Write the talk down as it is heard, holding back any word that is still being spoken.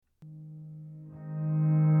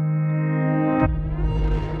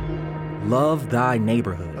love thy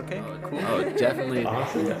neighborhood. Okay, cool. Oh, definitely.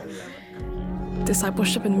 Awesome.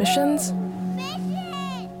 Discipleship and missions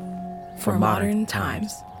for modern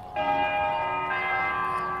times.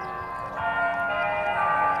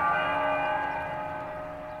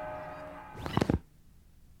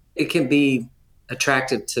 It can be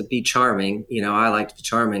attractive to be charming. You know, I like to be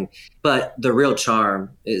charming, but the real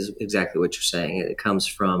charm is exactly what you're saying. It comes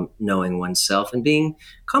from knowing oneself and being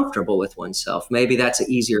comfortable with oneself. Maybe that's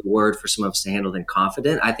an easier word for some of us to handle than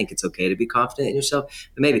confident. I think it's okay to be confident in yourself,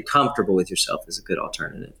 but maybe comfortable with yourself is a good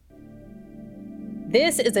alternative.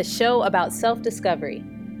 This is a show about self-discovery.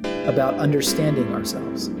 About understanding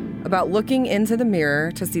ourselves. About looking into the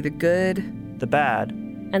mirror to see the good, the bad,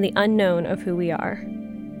 and the unknown of who we are.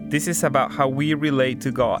 This is about how we relate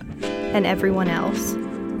to God and everyone else.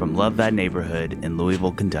 From Love Thy Neighborhood in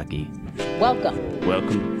Louisville, Kentucky. Welcome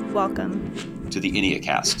to the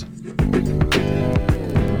Enneacast.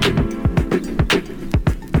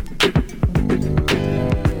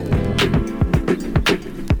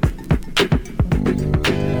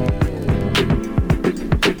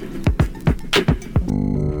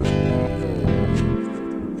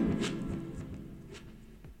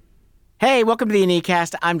 Hey, welcome to the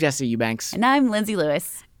Enneacast. I'm Jesse Eubanks. And I'm Lindsey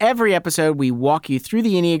Lewis. Every episode, we walk you through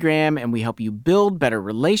the Enneagram and we help you build better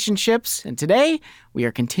relationships. And today, we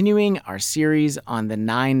are continuing our series on the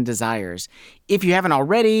 9 desires. If you haven't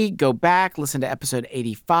already, go back, listen to episode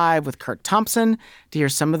 85 with Kurt Thompson to hear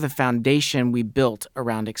some of the foundation we built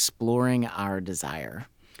around exploring our desire.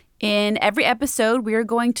 In every episode, we are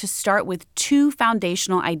going to start with 2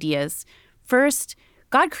 foundational ideas. First,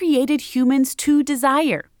 God created humans to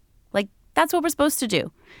desire. That's what we're supposed to do.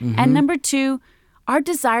 Mm-hmm. And number 2, our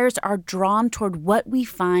desires are drawn toward what we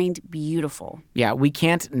find beautiful. Yeah, we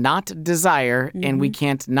can't not desire, and we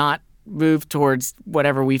can't not move towards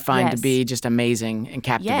whatever we find to be just amazing and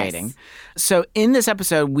captivating. Yes. So in this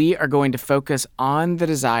episode, we are going to focus on the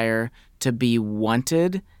desire to be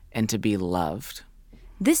wanted and to be loved.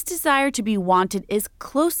 This desire to be wanted is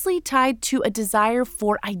closely tied to a desire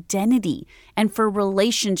for identity and for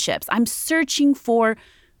relationships. I'm searching for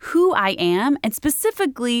who I am, and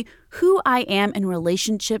specifically who I am in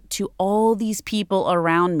relationship to all these people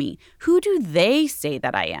around me. Who do they say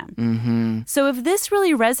that I am? Mm-hmm. So if this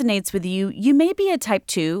really resonates with you, you may be a type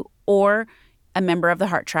 2 or a member of the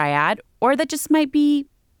heart triad, or that just might be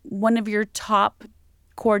one of your top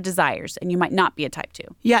core desires, and you might not be a type 2.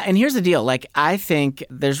 Yeah, and here's the deal. I think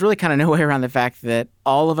there's really kind of no way around the fact that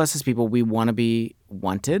all of us as people, we want to be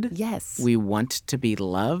wanted. Yes. We want to be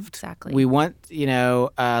loved. Exactly. We want,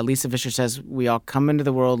 Lisa Fisher says, we all come into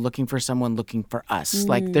the world looking for someone looking for us.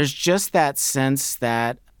 There's just that sense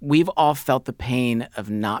that we've all felt the pain of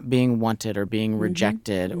not being wanted or being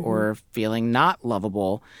rejected or feeling not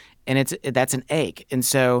lovable. And that's an ache. And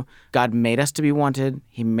so God made us to be wanted.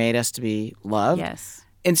 He made us to be loved. Yes.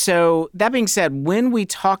 And so that being said, when we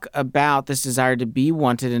talk about this desire to be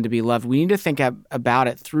wanted and to be loved, we need to think about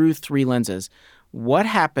it through 3 lenses. What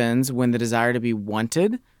happens when the desire to be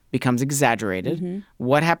wanted becomes exaggerated?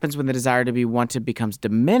 What happens when the desire to be wanted becomes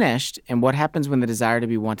diminished? And what happens when the desire to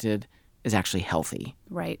be wanted is actually healthy?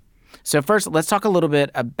 Right. So first, let's talk a little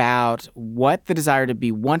bit about what the desire to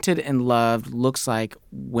be wanted and loved looks like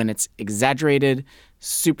when it's exaggerated,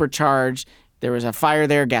 supercharged. There was a fire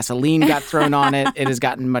there, gasoline got thrown on it. It has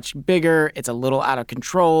gotten much bigger. It's a little out of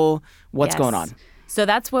control. What's going on? So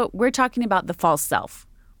that's what we're talking about, the false self.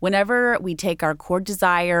 Whenever we take our core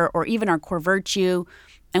desire or even our core virtue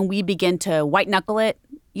and we begin to white knuckle it,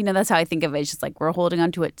 that's how I think of it. It's just like we're holding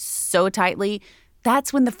onto it so tightly.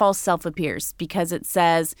 That's when the false self appears, because it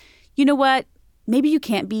says, you know what? Maybe you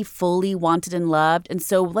can't be fully wanted and loved. And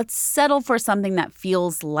so let's settle for something that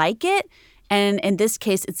feels like it. And in this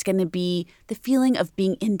case, it's going to be the feeling of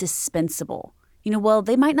being indispensable.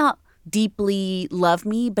 They might not deeply love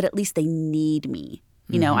me, but at least they need me.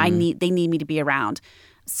 They need me to be around.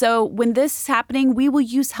 So when this is happening, we will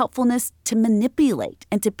use helpfulness to manipulate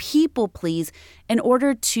and to people please in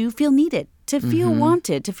order to feel needed, to feel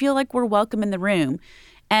wanted, to feel like we're welcome in the room.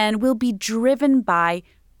 And we'll be driven by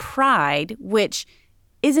pride, which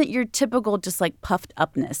isn't your typical just like puffed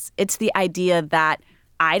upness. It's the idea that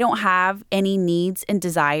I don't have any needs and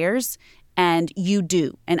desires, and you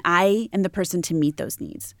do. And I am the person to meet those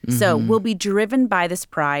needs. So we'll be driven by this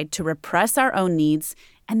pride to repress our own needs.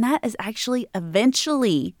 And that is actually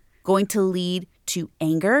eventually going to lead to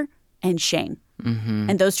anger and shame.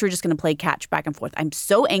 And those 2 are just going to play catch back and forth. I'm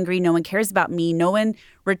so angry. No one cares about me. No one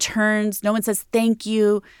returns. No one says thank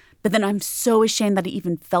you. But then I'm so ashamed that I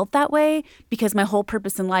even felt that way because my whole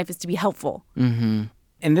purpose in life is to be helpful.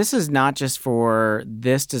 And this is not just for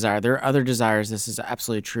this desire. There are other desires this is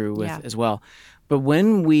absolutely true with as well. But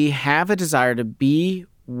when we have a desire to be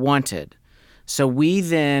wanted, so we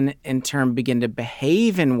then in turn begin to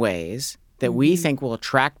behave in ways that we think will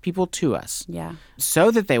attract people to us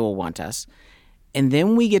so that they will want us. And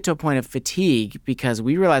then we get to a point of fatigue because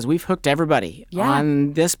we realize we've hooked everybody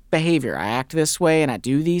on this behavior. I act this way and I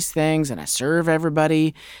do these things and I serve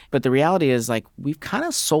everybody. But the reality is like we've kind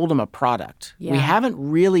of sold them a product. We haven't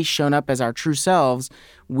really shown up as our true selves.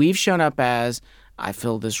 We've shown up as I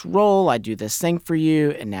fill this role, I do this thing for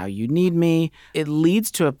you, and now you need me. It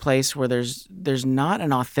leads to a place where there's not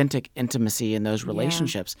an authentic intimacy in those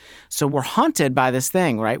relationships. So we're haunted by this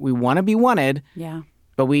thing, right? We want to be wanted. Yeah.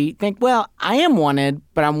 But we think, well, I am wanted,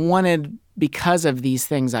 but I'm wanted because of these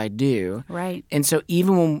things I do. Right. And so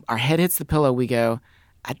even when our head hits the pillow, we go,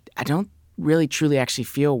 I don't really truly actually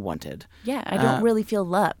feel wanted. Yeah, I don't really feel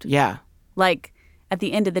loved. Yeah. Like at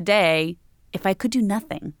the end of the day, if I could do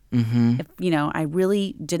nothing, if, I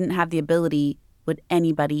really didn't have the ability, would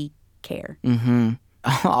anybody care?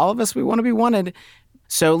 All of us, we want to be wanted.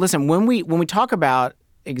 So listen, when we talk about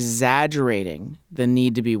exaggerating the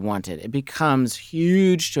need to be wanted, it becomes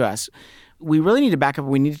huge to us. We really need to back up.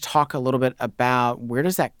 We need to talk a little bit about where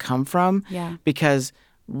does that come from? Yeah. Because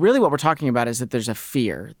really what we're talking about is that there's a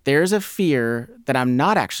fear. There's a fear that I'm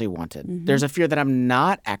not actually wanted. There's a fear that I'm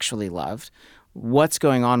not actually loved. What's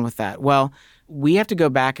going on with that? Well, we have to go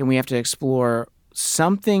back and we have to explore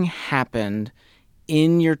something happened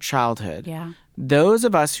in your childhood. Yeah. Those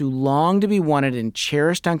of us who long to be wanted and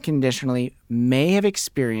cherished unconditionally may have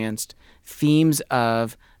experienced themes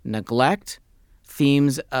of neglect,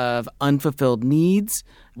 themes of unfulfilled needs,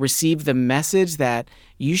 received the message that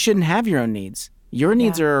you shouldn't have your own needs. Your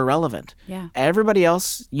needs are irrelevant. Yeah. Everybody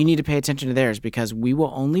else, you need to pay attention to theirs because we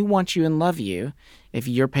will only want you and love you if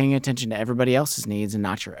you're paying attention to everybody else's needs and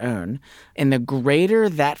not your own. And the greater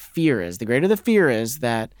that fear is, the greater the fear is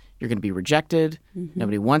that you're going to be rejected,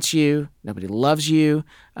 nobody wants you, nobody loves you,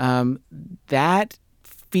 that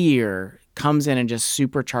fear comes in and just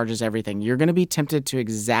supercharges everything. You're going to be tempted to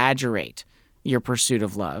exaggerate your pursuit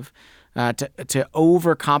of love. To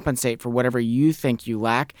overcompensate for whatever you think you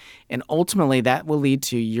lack. And ultimately, that will lead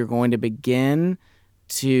to you're going to begin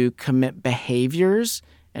to commit behaviors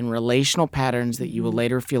and relational patterns that you will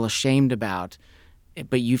later feel ashamed about,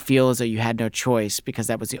 but you feel as though you had no choice because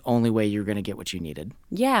that was the only way you were going to get what you needed.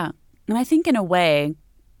 Yeah. And I think in a way,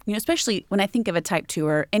 especially when I think of a type 2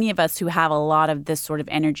 or any of us who have a lot of this sort of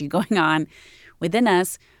energy going on within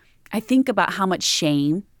us, I think about how much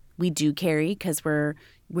shame we do carry because we're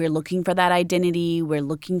looking for that identity. We're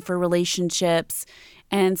looking for relationships.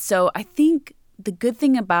 And so I think the good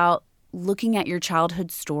thing about looking at your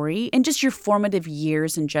childhood story and just your formative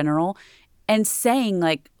years in general and saying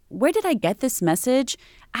like, where did I get this message?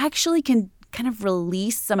 actually can kind of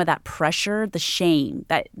release some of that pressure, the shame,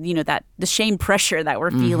 that the shame pressure that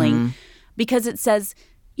we're feeling, because it says,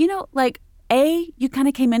 you kind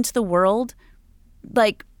of came into the world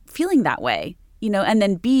like feeling that way. And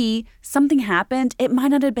then B, something happened. It might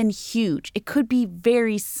not have been huge. It could be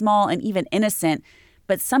very small and even innocent,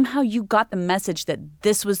 but somehow you got the message that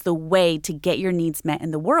this was the way to get your needs met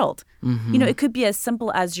in the world. It could be as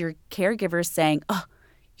simple as your caregiver saying, oh,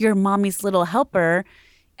 you're mommy's little helper.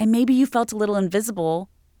 And maybe you felt a little invisible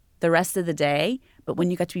the rest of the day, but when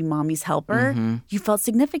you got to be mommy's helper, you felt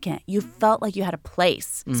significant. You felt like you had a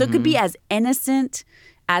place. So it could be as innocent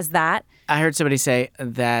as that. I heard somebody say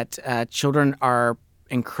that children are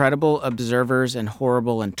incredible observers and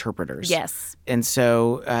horrible interpreters. Yes. And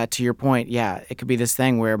so to your point, yeah, it could be this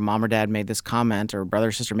thing where mom or dad made this comment or brother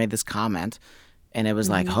or sister made this comment, and it was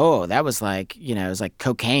like, oh, that was like, it was like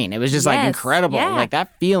cocaine. It was just like incredible. Yeah. Like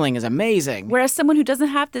that feeling is amazing. Whereas someone who doesn't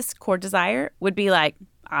have this core desire would be like,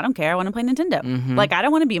 I don't care. I want to play Nintendo. Like, I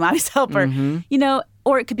don't want to be mommy's helper,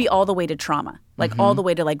 or it could be all the way to trauma, like all the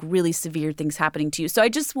way to like really severe things happening to you. So I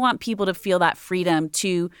just want people to feel that freedom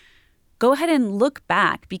to go ahead and look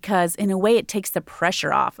back, because in a way it takes the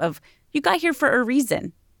pressure off of you got here for a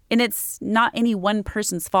reason. And it's not any one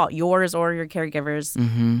person's fault, yours or your caregiver's,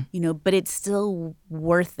 but it's still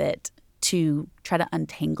worth it to try to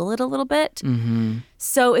untangle it a little bit.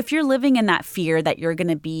 So if you're living in that fear that you're going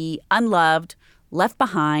to be unloved, left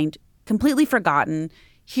behind, completely forgotten,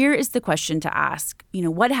 here is the question to ask.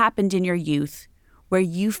 What happened in your youth where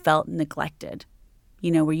you felt neglected,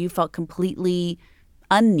 where you felt completely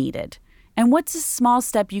unneeded? And what's a small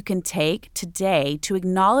step you can take today to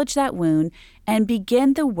acknowledge that wound and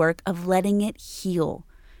begin the work of letting it heal?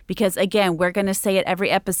 Because again, we're going to say it every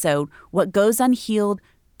episode, what goes unhealed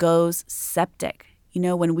goes septic.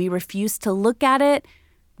 When we refuse to look at it,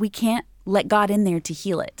 we can't let God in there to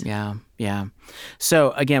heal it. Yeah, yeah.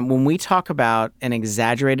 So again, when we talk about an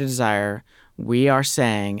exaggerated desire, we are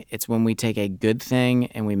saying it's when we take a good thing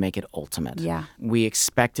and we make it ultimate. Yeah. We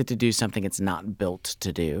expect it to do something it's not built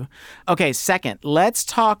to do. Okay, second, let's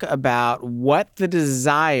talk about what the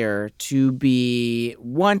desire to be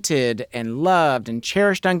wanted and loved and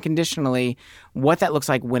cherished unconditionally, what that looks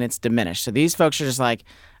like when it's diminished. So these folks are just like,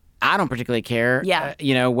 I don't particularly care,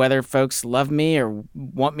 whether folks love me or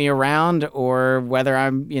want me around or whether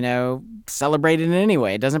I'm, celebrated in any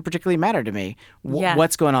way. It doesn't particularly matter to me.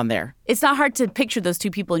 What's going on there? It's not hard to picture those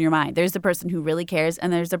two people in your mind. There's the person who really cares,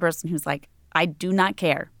 and there's the person who's like, I do not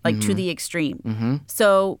care, to the extreme.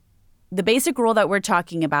 So the basic rule that we're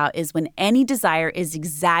talking about is when any desire is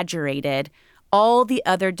exaggerated, all the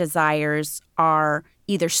other desires are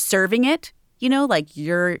either serving it, like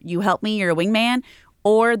you help me, you're a wingman,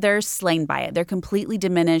 or they're slain by it. They're completely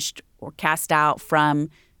diminished or cast out from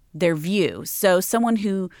their view. So someone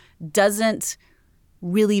who doesn't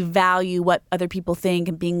really value what other people think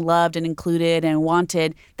and being loved and included and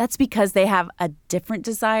wanted, that's because they have a different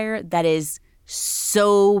desire that is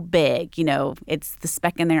so big. It's the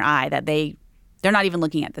speck in their eye that they're not even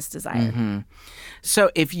looking at this desire.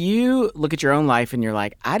 So if you look at your own life and you're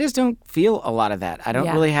like, I just don't feel a lot of that. I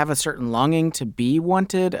don't really have a certain longing to be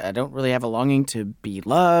wanted. I don't really have a longing to be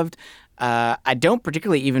loved. I don't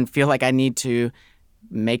particularly even feel like I need to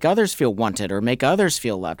make others feel wanted or make others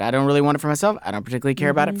feel loved. I don't really want it for myself. I don't particularly care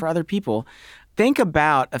about it for other people. Think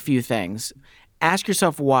about a few things. Ask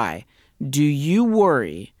yourself why. Do you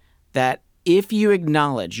worry that if you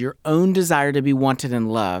acknowledge your own desire to be wanted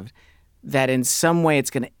and loved, that in some way it's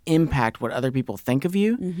going to impact what other people think of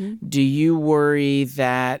you? Do you worry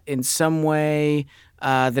that in some way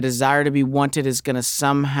the desire to be wanted is going to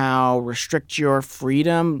somehow restrict your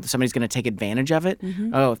freedom? Somebody's going to take advantage of it?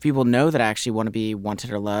 Oh, if people know that I actually want to be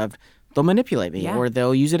wanted or loved, they'll manipulate me or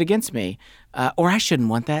they'll use it against me. Or I shouldn't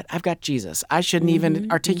want that. I've got Jesus. I shouldn't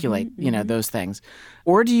even articulate, those things.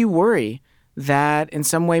 Or do you worry that in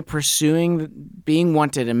some way pursuing being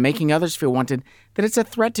wanted and making others feel wanted, that it's a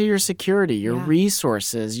threat to your security, your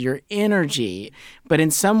resources, your energy? But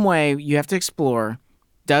in some way, you have to explore,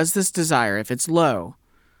 does this desire, if it's low,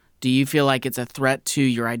 do you feel like it's a threat to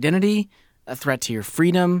your identity, a threat to your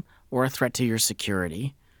freedom, or a threat to your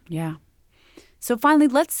security? Yeah. So finally,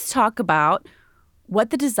 let's talk about what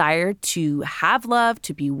the desire to have love,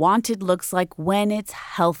 to be wanted looks like when it's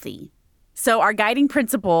healthy. So our guiding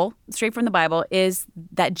principle, straight from the Bible, is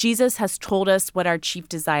that Jesus has told us what our chief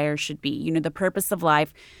desire should be. The purpose of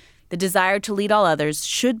life, the desire to lead all others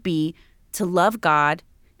should be to love God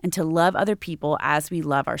and to love other people as we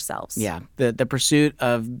love ourselves. Yeah, the pursuit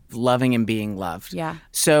of loving and being loved. Yeah.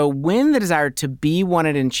 So when the desire to be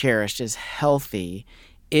wanted and cherished is healthy,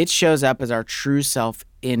 it shows up as our true self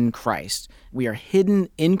in Christ. We are hidden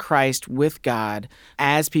in Christ with God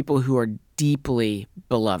as people who are deeply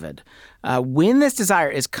beloved. When this desire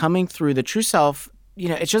is coming through the true self,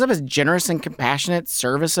 it shows up as generous and compassionate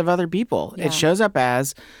service of other people. Yeah. It shows up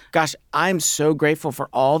as, gosh, I'm so grateful for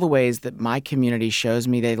all the ways that my community shows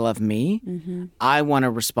me they love me. I want to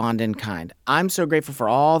respond in kind. I'm so grateful for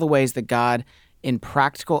all the ways that God, in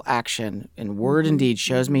practical action, in word and deed,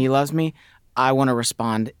 shows me he loves me. I want to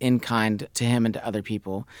respond in kind to him and to other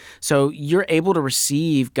people. So you're able to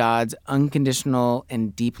receive God's unconditional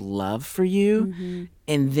and deep love for you.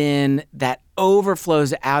 And then that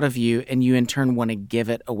overflows out of you, and you in turn want to give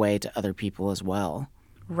it away to other people as well.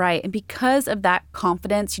 Right. And because of that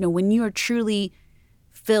confidence, when you are truly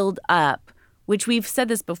filled up, which we've said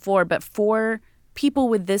this before, but for people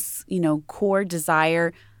with this, core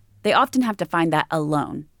desire, they often have to find that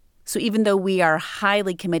alone. So even though we are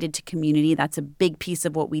highly committed to community, that's a big piece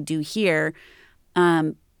of what we do here.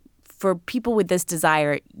 For people with this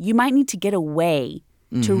desire, you might need to get away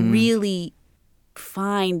to really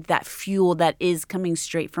find that fuel that is coming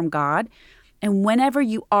straight from God. And whenever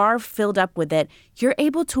you are filled up with it, you're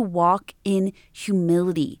able to walk in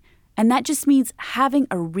humility. And that just means having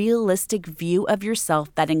a realistic view of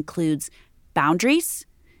yourself that includes boundaries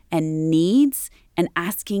and needs and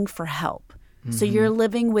asking for help. So you're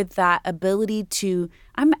living with that ability to,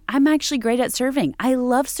 I'm actually great at serving. I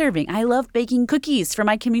love serving. I love baking cookies for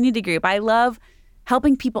my community group. I love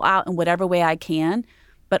helping people out in whatever way I can.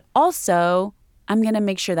 But also, I'm going to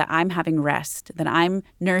make sure that I'm having rest, that I'm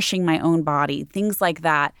nourishing my own body, things like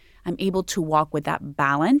that. I'm able to walk with that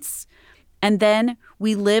balance. And then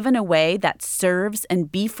we live in a way that serves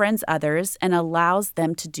and befriends others and allows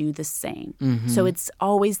them to do the same. So it's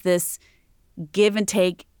always this give and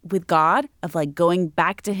take with God of like going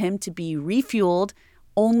back to him to be refueled,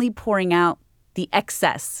 only pouring out the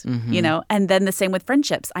excess, and then the same with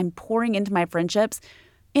friendships. I'm pouring into my friendships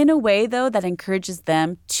in a way, though, that encourages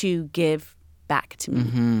them to give back to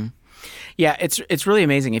me. Yeah, it's really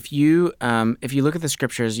amazing. If you look at the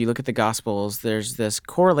scriptures, you look at the Gospels, there's this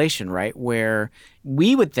correlation, right, where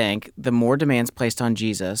we would think the more demands placed on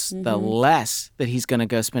Jesus, the less that he's going to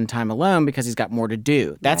go spend time alone because he's got more to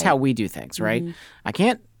do. That's how we do things, right? I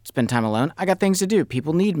can't spend time alone. I got things to do.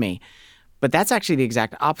 People need me. But that's actually the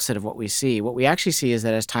exact opposite of what we see. What we actually see is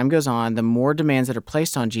that as time goes on, the more demands that are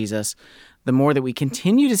placed on Jesus, the more that we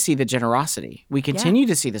continue to see the generosity. We continue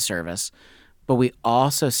to see the service, but we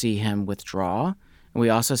also see him withdraw, and we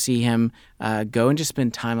also see him go and just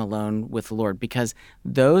spend time alone with the Lord, because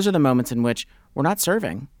those are the moments in which we're not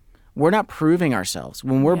serving. We're not proving ourselves.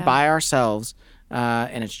 When we're by ourselves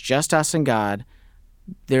and it's just us and God,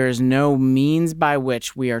 there is no means by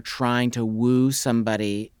which we are trying to woo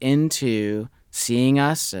somebody into seeing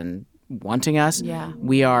us and wanting us. Yeah.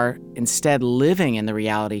 We are instead living in the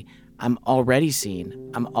reality, I'm already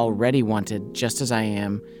seen, I'm already wanted just as I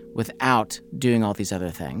am, without doing all these other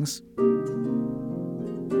things.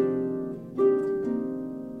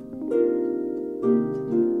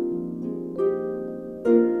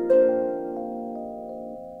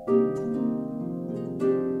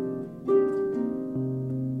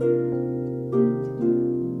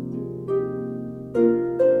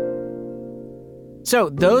 So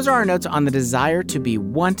those are our notes on the desire to be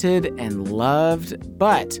wanted and loved,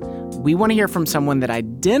 but we want to hear from someone that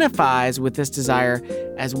identifies with this desire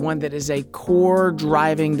as one that is a core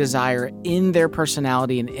driving desire in their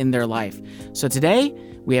personality and in their life. So today,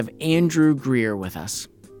 we have Andrew Greer with us.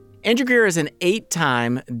 Andrew Greer is an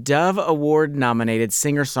 8-time Dove Award-nominated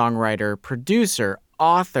singer-songwriter, producer,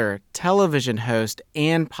 author, television host,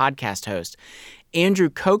 and podcast host. Andrew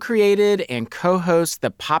co-created and co-hosts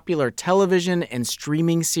the popular television and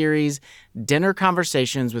streaming series Dinner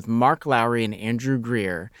Conversations with Mark Lowry and Andrew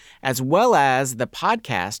Greer, as well as the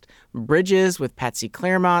podcast Bridges with Patsy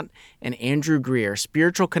Claremont and Andrew Greer,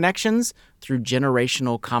 Spiritual Connections Through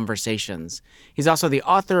Generational Conversations. He's also the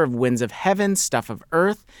author of Winds of Heaven, Stuff of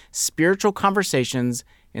Earth, Spiritual Conversations,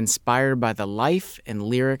 inspired by the life and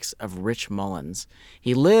lyrics of Rich Mullins.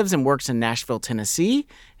 He lives and works in Nashville, Tennessee,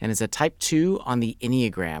 and is a Type 2 on the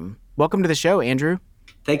Enneagram. Welcome to the show, Andrew.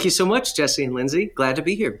 Thank you so much, Jesse and Lindsey. Glad to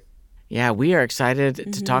be here. Yeah, we are excited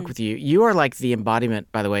to talk with you. You are like the embodiment,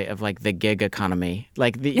 by the way, of like the gig economy.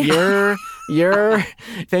 Like your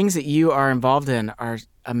things that you are involved in are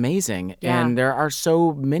amazing, and there are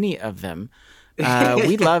so many of them.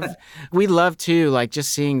 We love too, like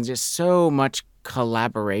just seeing just so much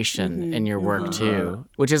collaboration in your work too,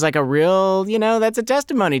 which is like a real, that's a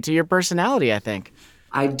testimony to your personality, I think.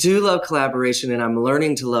 I do love collaboration, and I'm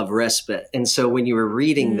learning to love respite. And so when you were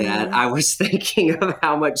reading that, I was thinking of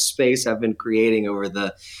how much space I've been creating over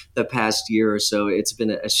the past year or so. It's been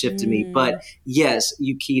a shift to me. But yes,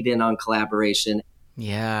 you keyed in on collaboration.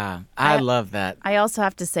 Yeah, I love that. I also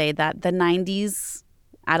have to say that the 90s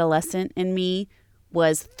adolescent in me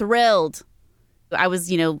was thrilled. I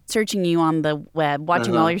was, searching you on the web,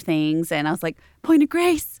 watching all your things, and I was like, Point of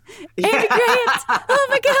Grace, Andrew Grant. Oh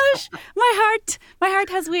my gosh, my heart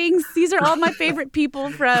has wings. These are all my favorite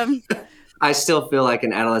people from. I still feel like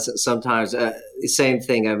an adolescent sometimes. Same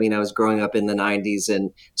thing. I mean, I was growing up in the 90s,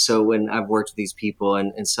 and so when I've worked with these people,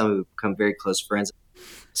 and some have become very close friends.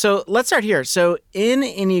 So let's start here. So in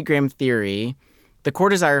Enneagram theory, the core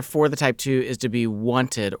desire for the Type 2 is to be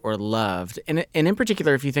wanted or loved. And in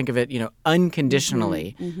particular, if you think of it,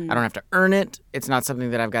 unconditionally, I don't have to earn it. It's not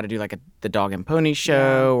something that I've got to do like the dog and pony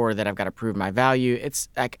show or that I've got to prove my value. It's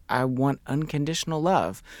like I want unconditional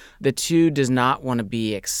love. The 2 does not want to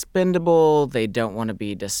be expendable. They don't want to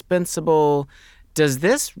be dispensable. Does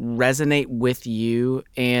this resonate with you?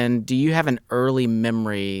 And do you have an early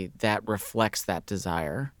memory that reflects that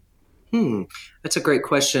desire? That's a great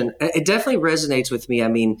question. It definitely resonates with me. I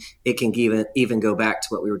mean, it can even go back to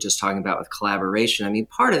what we were just talking about with collaboration. I mean,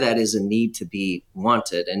 part of that is a need to be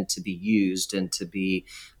wanted and to be used and to be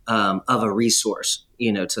of a resource,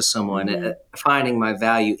 to someone. Finding my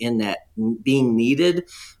value in that being needed.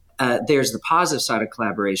 There's the positive side of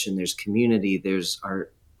collaboration. There's community. There's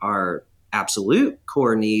our absolute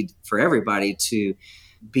core need for everybody to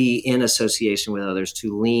be in association with others,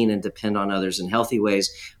 to lean and depend on others in healthy ways.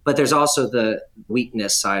 But there's also the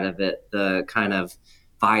weakness side of it, the kind of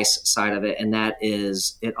vice side of it. And that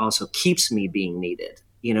is, it also keeps me being needed.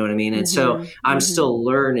 You know what I mean? And so I'm still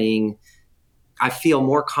learning. I feel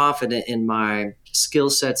more confident in my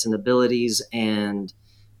skill sets and abilities and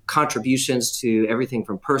contributions to everything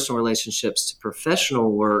from personal relationships to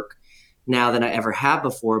professional work now than I ever have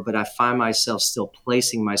before, but I find myself still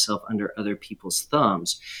placing myself under other people's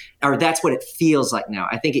thumbs. Or that's what it feels like now.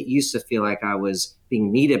 I think it used to feel like I was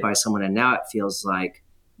being needed by someone, and now it feels like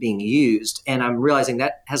being used. And I'm realizing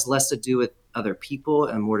that has less to do with other people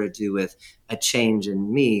and more to do with a change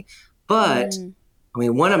in me. But I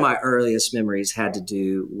mean, one of my earliest memories had to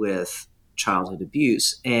do with childhood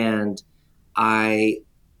abuse. And I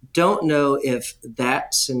don't know if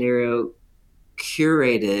that scenario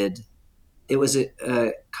curated. It was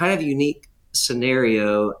a kind of unique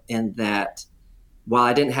scenario in that while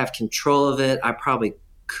I didn't have control of it, I probably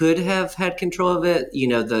could have had control of it. You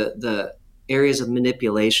know, the areas of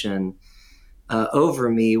manipulation over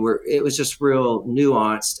me it was just real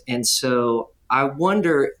nuanced. And so I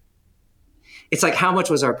wonder, it's like how much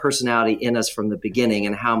was our personality in us from the beginning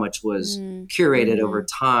and how much was curated over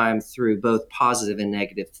time through both positive and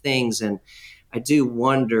negative things. And I do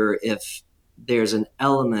wonder if there's an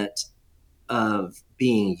element of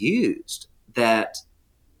being used that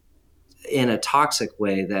in a toxic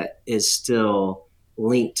way that is still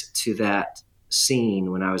linked to that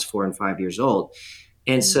scene when I was 4 and 5 years old.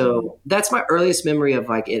 And so that's my earliest memory of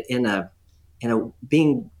like it in a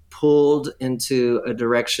being pulled into a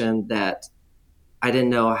direction that I didn't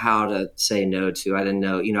know how to say no to. I didn't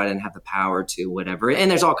know, I didn't have the power to, whatever.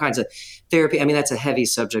 And there's all kinds of therapy. I mean, that's a heavy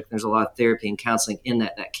subject. There's a lot of therapy and counseling in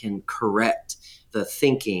that can correct the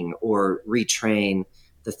thinking or retrain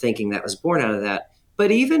the thinking that was born out of that.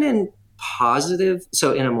 But even in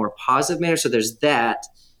in a more positive manner. So there's that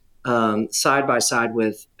side by side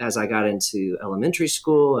with, as I got into elementary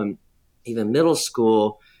school and even middle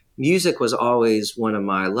school, music was always one of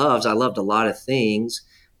my loves. I loved a lot of things,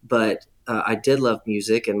 but I did love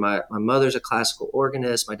music, and my mother's a classical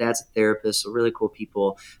organist. My dad's a therapist, so really cool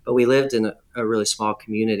people. But we lived in a really small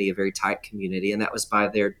community, a very tight community, and that was by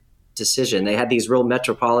their decision. They had these real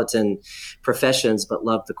metropolitan professions, but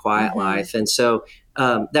loved the quiet life. And so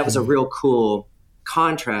that was a real cool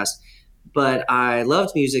contrast. But I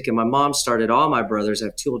loved music, and my mom started all my brothers, I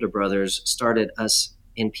have 2 older brothers, started us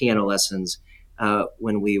in piano lessons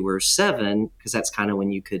when we were 7, because that's kind of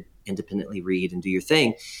when you could independently read and do your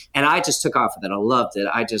thing. And I just took off with it. I loved it.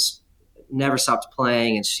 I just never stopped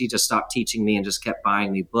playing, and she just stopped teaching me and just kept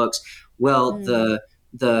buying me books. Well,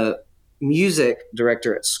 the music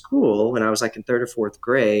director at school, when I was like in 3rd or 4th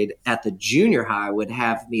grade at the junior high, would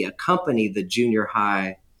have me accompany the junior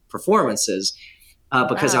high performances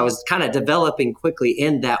because I was kind of developing quickly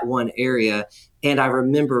in that one area. And I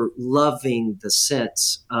remember loving the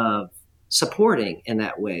sense of supporting in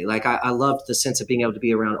that way. Like I loved the sense of being able to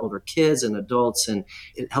be around older kids and adults, and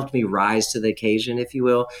it helped me rise to the occasion, if you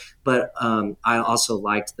will. But I also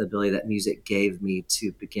liked the ability that music gave me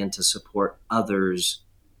to begin to support others'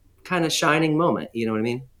 kind of shining moment. You know what I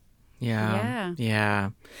mean?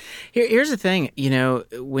 Yeah. Here's the thing,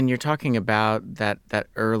 when you're talking about that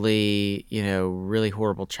early, really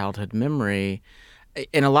horrible childhood memory,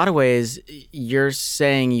 in a lot of ways, you're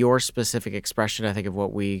saying your specific expression, I think, of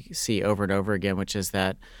what we see over and over again, which is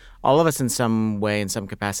that all of us in some way, in some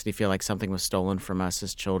capacity, feel like something was stolen from us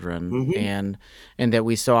as children, and that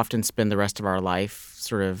we so often spend the rest of our life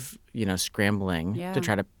sort of, scrambling to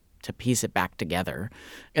try to piece it back together.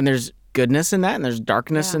 And there's goodness in that, and there's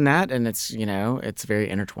darkness in that, and it's it's very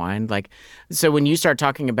intertwined. Like, so when you start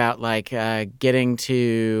talking about like getting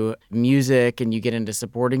to music and you get into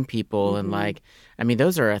supporting people, and like, I mean,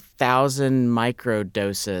 those are 1,000 micro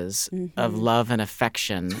doses of love and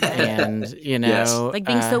affection, and like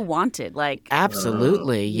being so wanted, like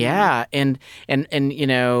absolutely, and in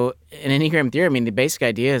Enneagram theory, I mean, the basic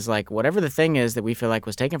idea is like whatever the thing is that we feel like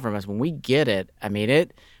was taken from us, when we get it, I mean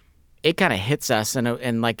it kind of hits us in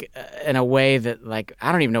a way that, like,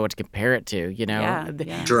 I don't even know what to compare it to.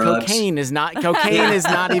 Drugs. Cocaine is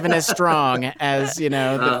not even as strong as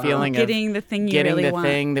the feeling getting of the thing you getting really the want.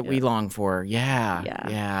 thing that we long for. Yeah.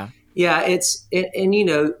 And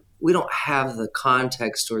we don't have the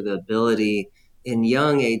context or the ability in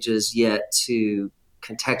young ages yet to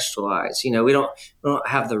contextualize. We don't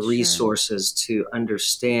have the resources to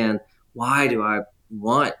understand, why do I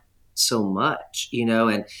want so much,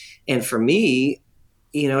 and for me,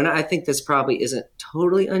 and I think this probably isn't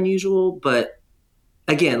totally unusual, but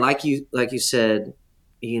again, like you said,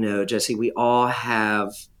 Jesse, we all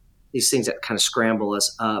have these things that kind of scramble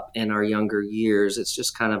us up in our younger years. It's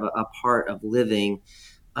just kind of a part of living.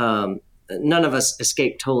 None of us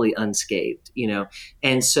escape totally unscathed,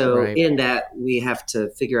 and so in that we have to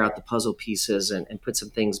figure out the puzzle pieces and put some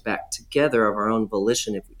things back together of our own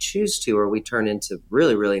volition if we choose to, or we turn into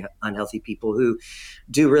really, really unhealthy people who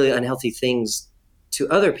do really unhealthy things to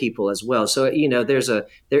other people as well. So,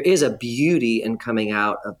 there is a beauty in coming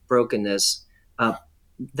out of brokenness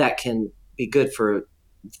that can be good for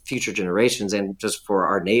future generations and just for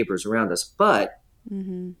our neighbors around us. But,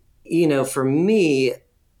 for me,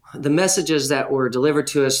 the messages that were delivered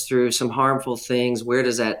to us through some harmful things, where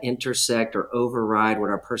does that intersect or override what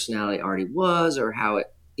our personality already was, or how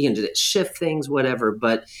it, did it shift things, whatever.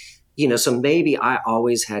 But, so maybe I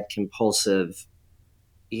always had compulsive,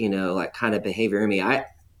 like kind of behavior in me. I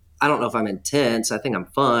don't know if I'm intense. I think I'm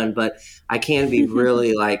fun, but I can be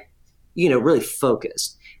really like, really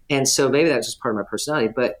focused. And so maybe that's just part of my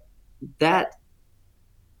personality. But that,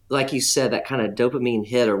 like you said, that kind of dopamine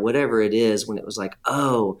hit or whatever it is, when it was like,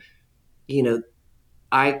 oh,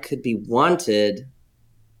 I could be wanted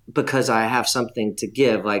because I have something to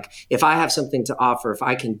give. Like if I have something to offer, if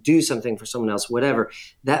I can do something for someone else, whatever,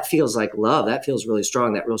 that feels like love. That feels really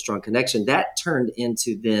strong, that real strong connection. That turned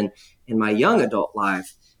into then in my young adult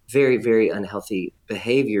life, very, very unhealthy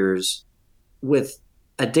behaviors with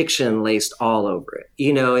addiction laced all over it,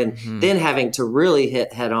 and then having to really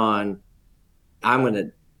hit head on, I'm going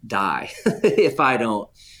to die if I don't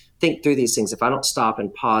think through these things, if I don't stop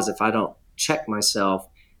and pause, if I don't check myself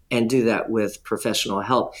and do that with professional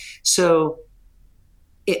help. So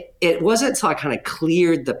it wasn't until I kind of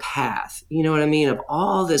cleared the path, you know what I mean, of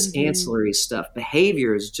all this ancillary stuff.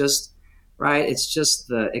 Behavior is just, right? It's just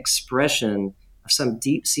the expression of some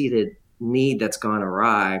deep-seated need that's gone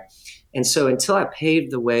awry. And so until I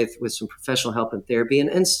paved the way with some professional help and therapy,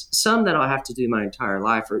 and some that I'll have to do my entire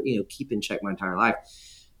life, or, keep in check my entire life,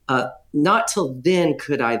 not till then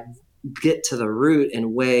could I get to the root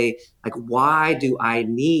and weigh, like, why do I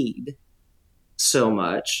need so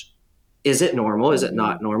much? Is it normal? Is it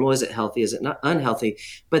not normal? Is it healthy? Is it not unhealthy?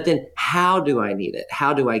 But then how do I need it?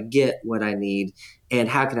 How do I get what I need? And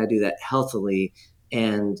how can I do that healthily?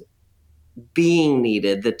 And being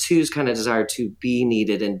needed, the two's kind of desire to be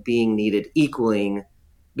needed and being needed equaling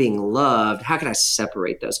being loved. How can I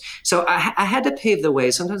separate those? So I had to pave the way.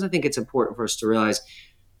 Sometimes I think it's important for us to realize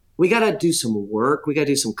we got to do some work. We got to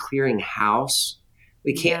do some clearing house.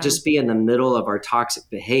 We can't just be in the middle of our toxic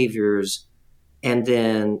behaviors and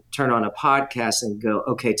then turn on a podcast and go,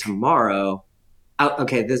 okay, tomorrow,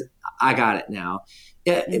 I got it now.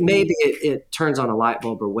 Maybe it turns on a light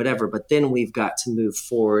bulb or whatever, but then we've got to move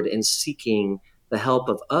forward in seeking the help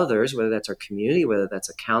of others, whether that's our community, whether that's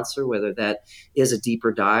a counselor, whether that is a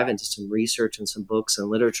deeper dive into some research and some books and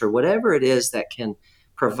literature, whatever it is that can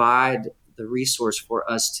provide the resource for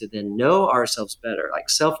us to then know ourselves better. Like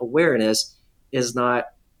self-awareness is not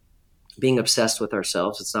being obsessed with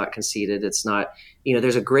ourselves. It's not conceited. It's not,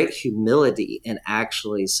 there's a great humility in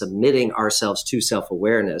actually submitting ourselves to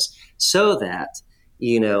self-awareness so that,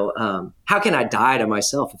 how can I die to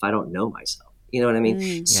myself if I don't know myself? You know what I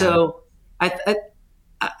mean? So I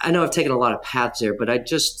know I've taken a lot of paths there, but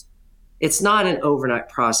it's not an overnight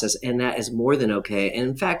process, and that is more than okay. And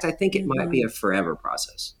in fact, I think it might be a forever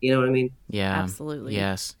process. You know what I mean? Yeah. Absolutely.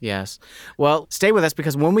 Yes. Well, stay with us,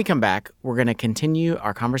 because when we come back, we're going to continue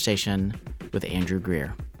our conversation with Andrew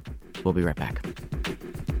Greer. We'll be right back.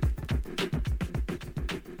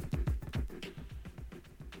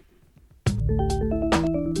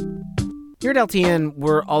 Here at LTN,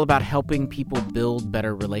 we're all about helping people build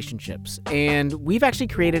better relationships. And we've actually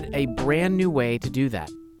created a brand new way to do that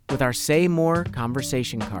with our Say More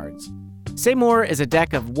conversation cards. Say More is a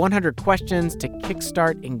deck of 100 questions to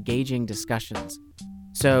kickstart engaging discussions.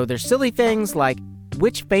 So there's silly things like,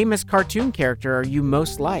 which famous cartoon character are you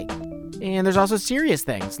most like? And there's also serious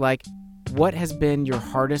things like, what has been your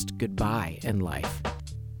hardest goodbye in life?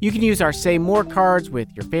 You can use our Say More cards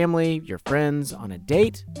with your family, your friends, on a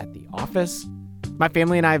date, at the office. My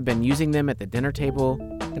family and I have been using them at the dinner table,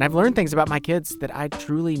 and I've learned things about my kids that I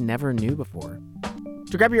truly never knew before.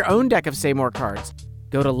 To grab your own deck of Say More cards,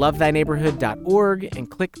 go to lovethyneighborhood.org and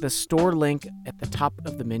click the store link at the top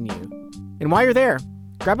of the menu. And while you're there,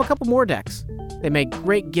 grab a couple more decks. They make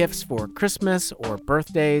great gifts for Christmas or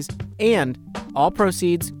birthdays, and all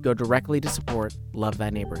proceeds go directly to support Love Thy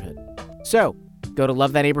Neighborhood. So, go to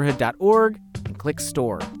lovethyneighborhood.org and click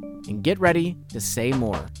store, and get ready to say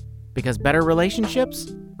more, because better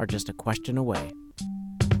relationships are just a question away.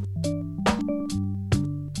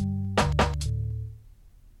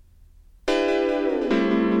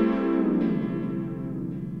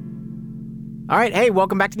 All right, hey,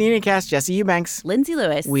 welcome back to the Enneacast. Jesse Eubanks. Lindsey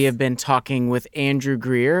Lewis. We have been talking with Andrew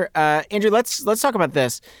Greer. Andrew, let's talk about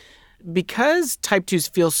this. Because type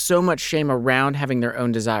 2s feel so much shame around having their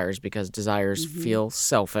own desires, because desires feel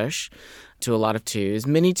selfish to a lot of 2s,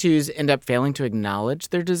 many 2s end up failing to acknowledge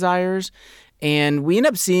their desires. And we end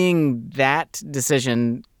up seeing that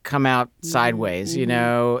decision come out sideways. You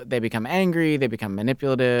know, they become angry, they become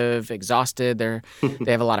manipulative, exhausted.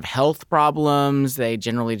 They have a lot of health problems. They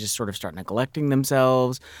generally just sort of start neglecting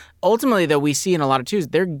themselves. Ultimately, though, we see in a lot of twos,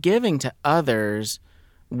 they're giving to others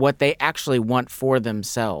what they actually want for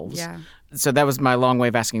themselves. Yeah. So that was my long way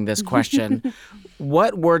of asking this question.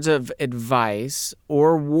 What words of advice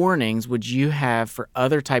or warnings would you have for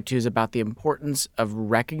other type 2s about the importance of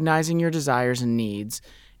recognizing your desires and needs,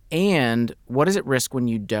 and what is at risk when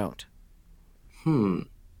you don't?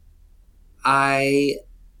 I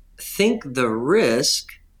think the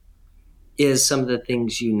risk is some of the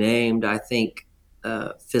things you named. I think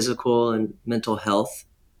physical and mental health,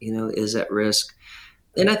 is at risk.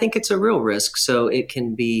 And I think it's a real risk. So it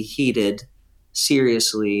can be heated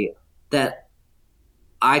seriously that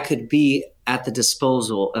I could be at the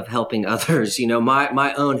disposal of helping others.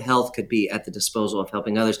 My own health could be at the disposal of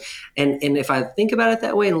helping others. And if I think about it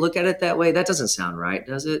that way and look at it that way, that doesn't sound right,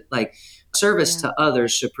 does it? Like, service to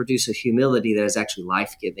others should produce a humility that is actually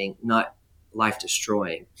life-giving, not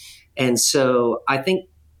life-destroying. And so I think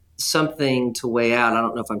something to weigh out, I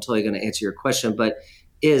don't know if I'm totally going to answer your question, but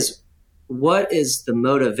is, what is the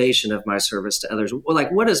motivation of my service to others? Well,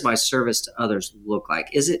 like, what does my service to others look like?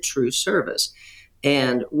 Is it true service?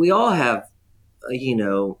 And we all have,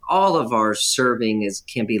 all of our serving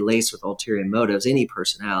can be laced with ulterior motives, any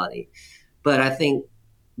personality. But I think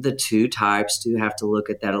the 2 types do have to look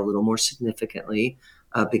at that a little more significantly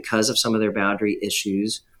because of some of their boundary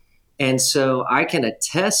issues. And so I can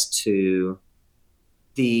attest to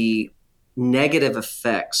the negative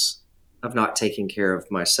effects of not taking care of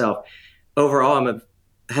myself. Overall,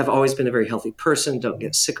 have always been a very healthy person, don't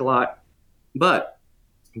get sick a lot, but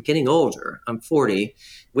I'm getting older. I'm 40,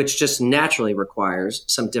 which just naturally requires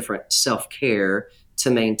some different self-care to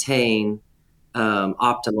maintain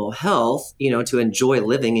optimal health, to enjoy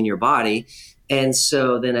living in your body. And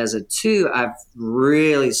so then as a 2, I've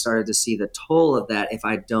really started to see the toll of that if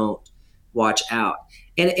I don't watch out.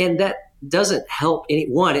 And that doesn't help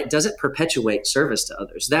anyone. It doesn't perpetuate service to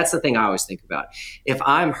others. That's the thing I always think about. If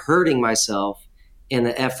I'm hurting myself in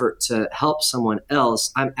the effort to help someone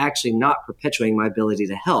else, I'm actually not perpetuating my ability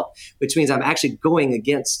to help, which means I'm actually going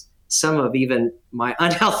against some of even my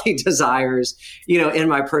unhealthy desires, in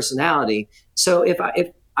my personality. So if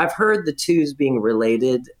I've heard the 2s being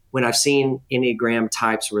related, when I've seen Enneagram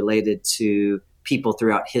types related to people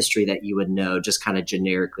throughout history that you would know, just kind of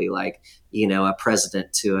generically, like, a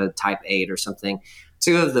president to a type 8 or something.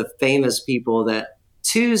 2 of the famous people that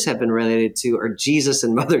 2s have been related to are Jesus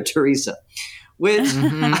and Mother Teresa, which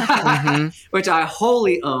which I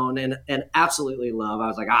wholly own and absolutely love. I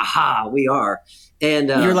was like, aha, we are. And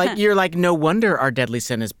you're like, no wonder our deadly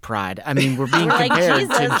sin is pride. I mean, we're being compared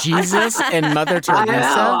to Jesus and Mother Teresa. I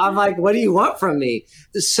know. I'm like, what do you want from me?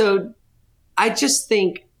 So I just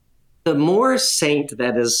think the more saint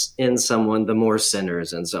that is in someone, the more sinner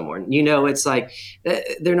is in someone. It's like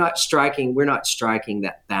we're not striking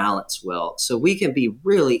that balance well. So we can be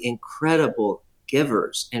really incredible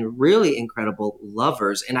givers and really incredible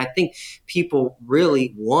lovers. And I think people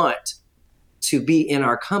really want to be in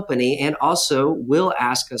our company and also will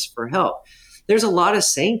ask us for help. There's a lot of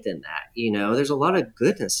saint in that, there's a lot of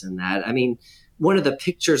goodness in that. I mean, one of the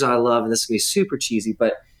pictures I love, and this is going to be super cheesy,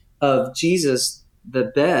 but of Jesus,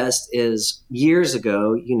 the best is years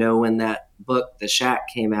ago, when that book, The Shack,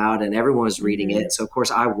 came out and everyone was reading it. So of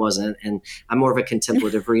course I wasn't, and I'm more of a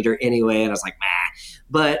contemplative reader anyway. And I was like,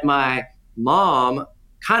 but my mom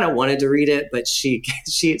kind of wanted to read it, but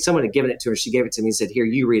someone had given it to her. She gave it to me and said, here,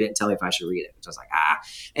 you read it and tell me if I should read it. Which I was like,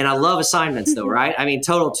 and I love assignments though, right? I mean,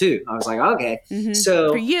 total 2. I was like, okay.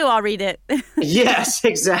 So for you, I'll read it. Yes,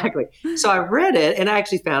 exactly. So I read it and I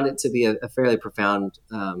actually found it to be a fairly profound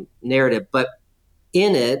narrative. But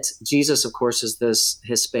in it, Jesus, of course, is this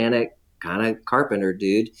Hispanic kind of carpenter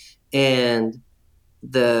dude. And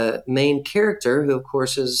the main character, who, of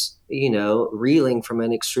course, is, reeling from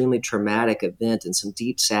an extremely traumatic event and some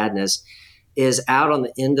deep sadness, is out on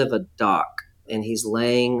the end of a dock. And he's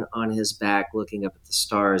laying on his back looking up at the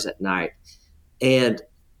stars at night. And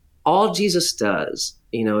all Jesus does,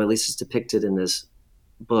 at least it's depicted in this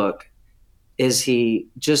book, is he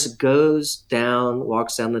just walks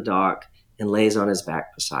down the dock and lays on his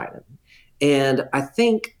back beside him. And I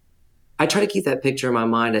think I try to keep that picture in my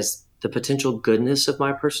mind as the potential goodness of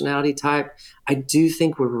my personality type. I do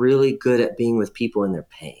think we're really good at being with people in their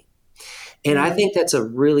pain. And I think that's a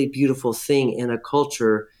really beautiful thing in a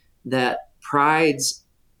culture that prides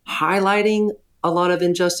highlighting a lot of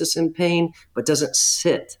injustice and pain, but doesn't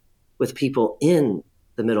sit with people in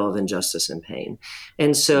the middle of injustice and pain.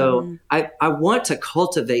 And so I want to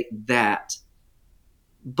cultivate that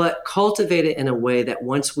but cultivate it in a way that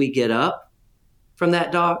once we get up from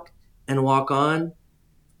that dock and walk on,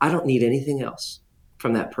 I don't need anything else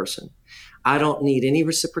from that person. I don't need any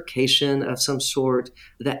reciprocation of some sort.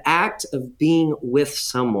 The act of being with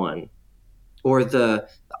someone, or the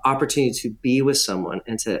opportunity to be with someone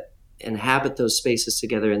and to inhabit those spaces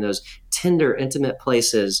together in those tender, intimate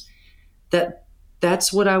places,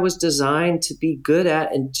 that's what I was designed to be good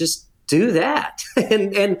at, and just do that.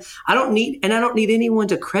 and I don't need anyone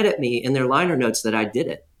to credit me in their liner notes that I did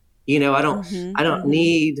it. I don't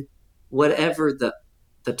need whatever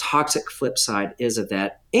the toxic flip side is of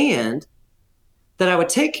that. And that I would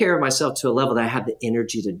take care of myself to a level that I have the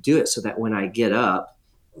energy to do it, so that when I get up,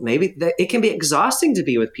 maybe it can be exhausting to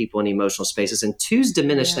be with people in emotional spaces, and twos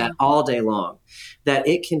diminish that all day long, that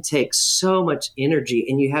it can take so much energy,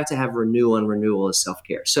 and you have to have renewal of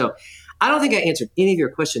self-care. So I don't think I answered any of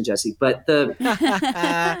your question, Jesse, but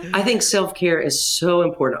I think self-care is so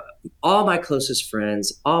important. All my closest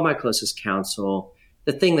friends, all my closest counsel,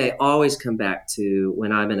 the thing they always come back to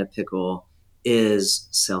when I'm in a pickle is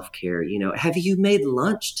self-care. Have you made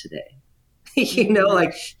lunch today?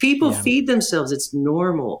 Like people feed themselves. It's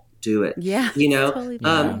normal. Do it. Yeah. Totally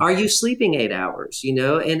are you sleeping 8 hours?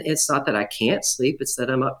 And it's not that I can't sleep. It's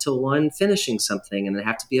that I'm up till 1 finishing something, and I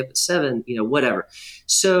have to be up at 7, whatever.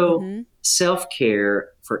 So self-care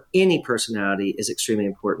for any personality is extremely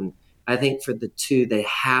important. I think for the two, they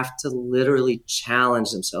have to literally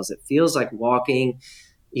challenge themselves. It feels like walking,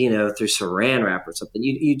 through saran wrap or something.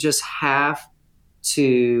 You just have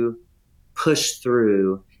to push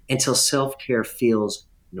through until self-care feels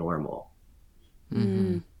normal.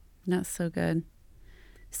 Mm-hmm. That's so good.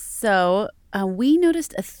 So we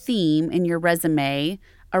noticed a theme in your resume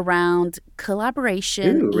around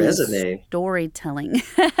collaboration and storytelling.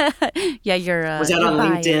 Yeah, was that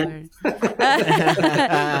on LinkedIn?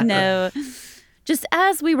 No, just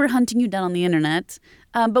as we were hunting you down on the internet.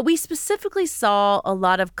 But we specifically saw a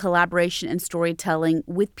lot of collaboration and storytelling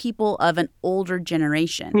with people of an older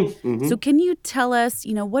generation. Mm-hmm. So can you tell us,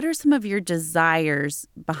 what are some of your desires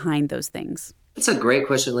behind those things? That's a great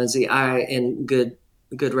question, Lindsey. And good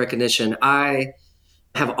recognition. I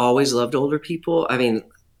have always loved older people. I mean,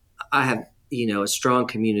 I have, a strong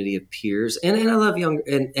community of peers, and I love younger.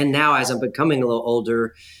 And now as I'm becoming a little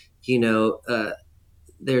older,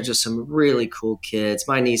 there are just some really cool kids,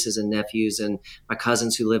 my nieces and nephews and my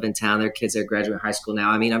cousins who live in town. Their kids are graduating high school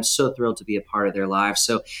now. I mean, I'm so thrilled to be a part of their lives.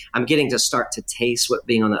 So I'm getting to start to taste what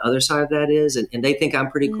being on the other side of that is. And they think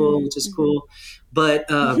I'm pretty cool, which is cool. But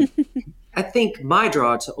I think my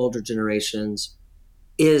draw to older generations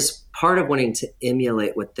is part of wanting to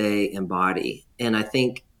emulate what they embody. And I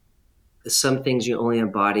think some things you only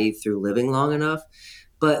embody through living long enough,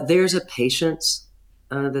 but there's a patience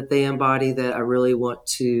that they embody that I really want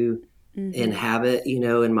to inhabit,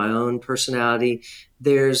 in my own personality.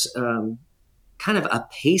 There's kind of a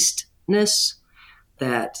pacedness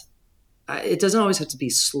that it doesn't always have to be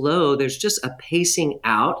slow. There's just a pacing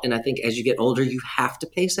out. And I think as you get older, you have to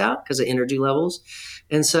pace out because of energy levels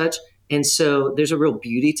and such. And so there's a real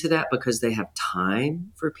beauty to that because they have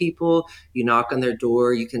time for people. You knock on their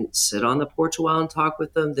door, you can sit on the porch a while and talk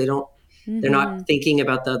with them. They're not thinking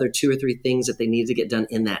about the other 2 or 3 things that they need to get done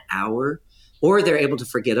in that hour, or they're able to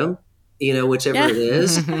forget them, whichever it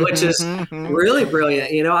is, which is really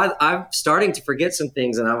brilliant. I'm starting to forget some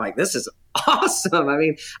things and I'm like, this is awesome. I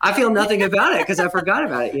mean, I feel nothing about it because I forgot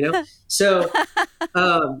about it, So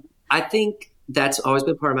I think that's always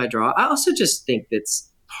been part of my draw. I also just think that's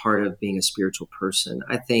part of being a spiritual person.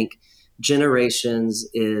 I think generations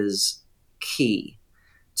is key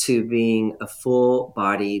to being a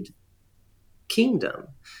full-bodied kingdom.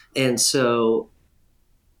 And so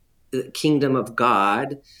the kingdom of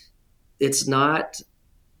God, it's not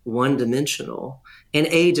one-dimensional, and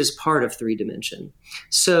age is part of 3-dimension.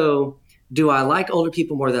 So do I like older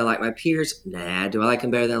people more than I like my peers? Nah. Do I like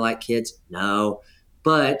them better than I like kids? No.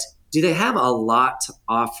 But do they have a lot to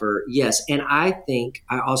offer? Yes. And I think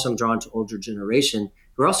I also am drawn to older generation.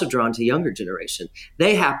 We're also drawn to younger generation.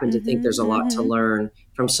 They happen to think there's a lot to learn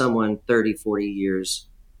from someone 30, 40 years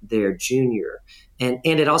their junior. And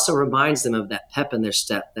it also reminds them of that pep in their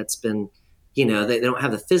step that's been, they don't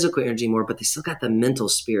have the physical energy more, but they still got the mental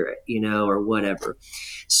spirit, or whatever.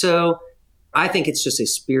 So I think it's just a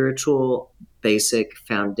spiritual, basic,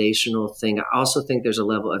 foundational thing. I also think there's a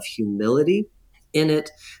level of humility in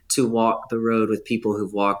it to walk the road with people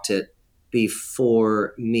who've walked it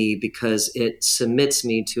before me, because it submits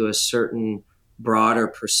me to a certain broader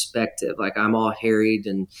perspective. Like I'm all harried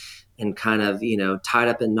and kind of, tied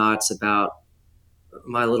up in knots about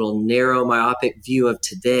my little narrow myopic view of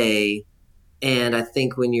today. And I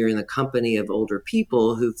think when you're in the company of older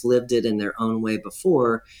people who've lived it in their own way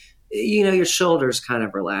before, your shoulders kind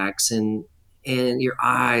of relax and your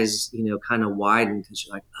eyes, kind of widen because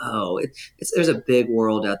you're like, oh, there's a big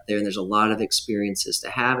world out there and there's a lot of experiences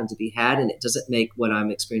to have and to be had. And it doesn't make what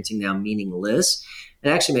I'm experiencing now meaningless. It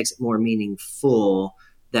actually makes it more meaningful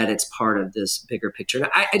that it's part of this bigger picture. And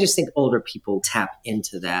I just think older people tap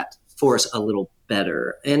into that for us a little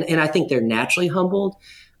better. And I think they're naturally humbled.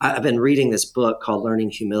 I've been reading this book called Learning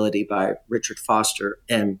Humility by Richard Foster.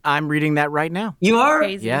 And I'm reading that right now. You are?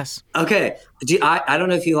 Crazy. Yes. Okay. I don't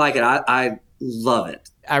know if you like it. I love it.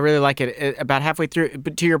 I really like it. About halfway through.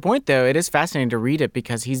 But to your point, though, it is fascinating to read it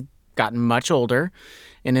because he's gotten much older.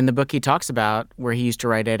 And in the book, he talks about where he used to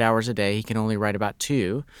write 8 hours a day. He can only write about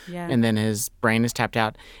 2. Yeah. And then his brain is tapped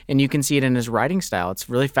out. And you can see it in his writing style. It's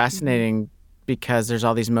really fascinating because there's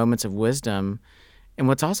all these moments of wisdom. And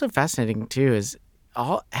what's also fascinating, too, is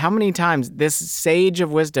how many times this sage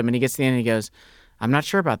of wisdom, and he gets to the end and he goes, I'm not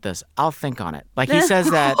sure about this. I'll think on it. Like he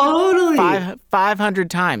says that Totally. 500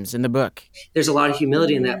 times in the book. There's a lot of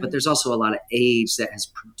humility in that, but there's also a lot of age that has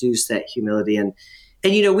produced that humility. And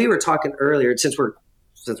we were talking earlier, since we're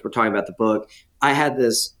talking about the book, I had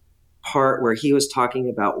this part where he was talking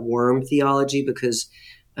about worm theology because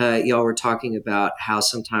y'all were talking about how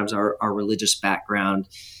sometimes our religious background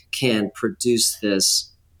can produce this,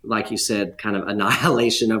 like you said, kind of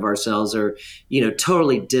annihilation of ourselves or,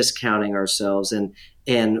 totally discounting ourselves.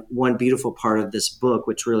 And one beautiful part of this book,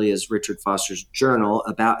 which really is Richard Foster's journal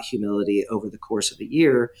about humility over the course of a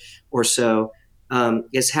year or so,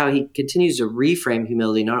 is how he continues to reframe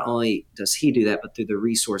humility. Not only does he do that, but through the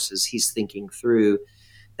resources he's thinking through,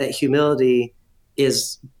 that humility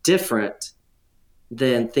is different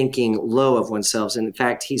than thinking low of oneself. And in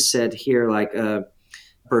fact, he said here, like,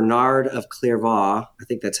 Bernard of Clairvaux, I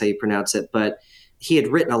think that's how you pronounce it, but he had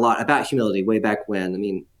written a lot about humility way back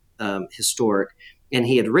when, historic. And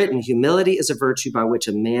he had written, humility is a virtue by which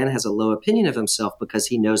a man has a low opinion of himself because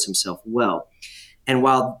he knows himself well. And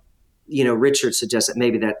while, Richard suggests that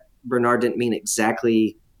maybe that Bernard didn't mean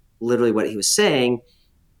exactly literally what he was saying,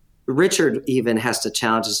 Richard even has to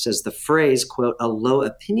challenge it, says the phrase, quote, a low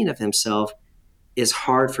opinion of himself is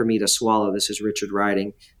hard for me to swallow. This is Richard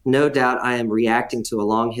writing. No doubt I am reacting to a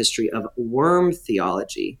long history of worm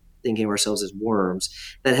theology, thinking of ourselves as worms,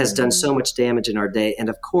 that has done so much damage in our day. And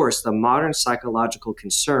of course, the modern psychological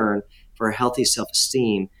concern for a healthy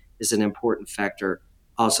self-esteem is an important factor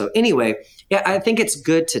also. Anyway, yeah, I think it's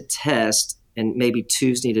good to test, and maybe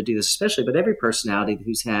twos need to do this especially, but every personality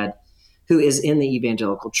who is in the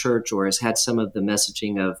evangelical church or has had some of the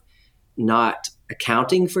messaging of not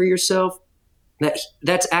accounting for yourself,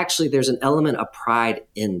 that's actually, there's an element of pride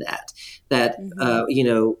in that,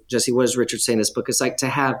 Jesse, what does Richard say in this book? It's like to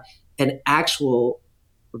have an actual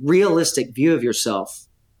realistic view of yourself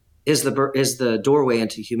is the doorway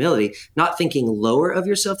into humility, not thinking lower of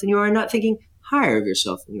yourself than you are, not thinking higher of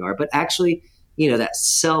yourself than you are, but actually,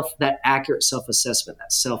 that accurate self-assessment,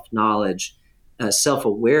 that self-knowledge,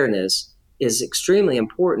 self-awareness is extremely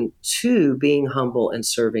important to being humble and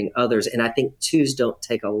serving others. And I think twos don't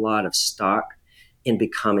take a lot of stock in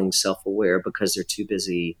becoming self-aware because they're too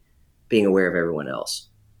busy being aware of everyone else.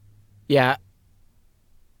 Yeah.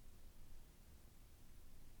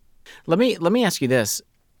 Let me ask you this.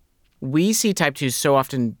 We see type 2s so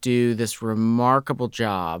often do this remarkable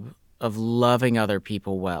job of loving other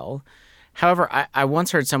people well. However, I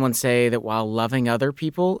once heard someone say that while loving other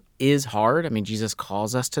people is hard, Jesus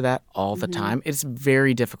calls us to that all the time, it's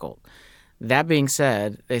very difficult. That being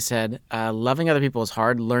said, they said, loving other people is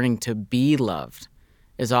hard. Learning to be loved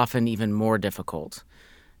is often even more difficult.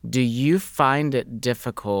 Do you find it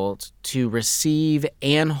difficult to receive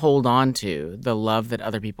and hold on to the love that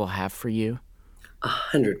other people have for you?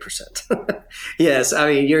 100%. Yes.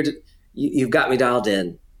 You've got me dialed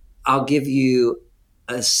in. I'll give you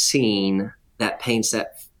a scene that paints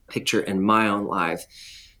that picture in my own life.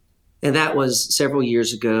 And that was several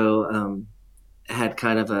years ago. Had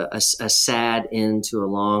kind of a sad end to a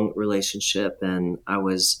long relationship. And I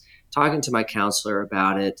was talking to my counselor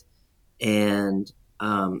about it. And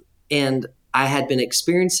I had been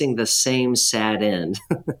experiencing the same sad end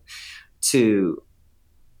to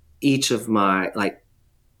each of my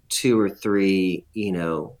 2 or 3,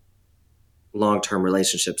 long-term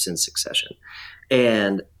relationships in succession.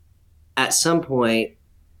 And at some point,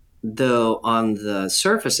 though on the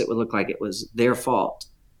surface, it would look like it was their fault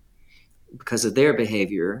because of their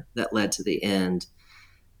behavior that led to the end.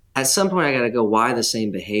 At some point, I got to go, why the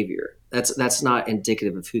same behavior? That's not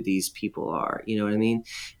indicative of who these people are. You know what I mean?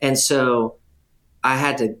 And so I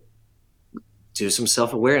had to do some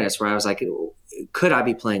self-awareness where I was like, could I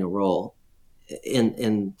be playing a role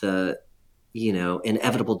in the,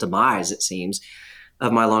 inevitable demise, it seems,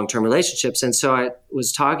 of my long-term relationships. And so I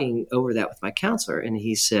was talking over that with my counselor, and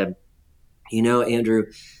he said, Andrew,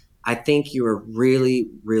 I think you are really,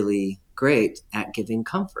 really great at giving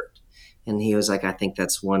comfort. And he was like, I think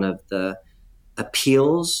that's one of the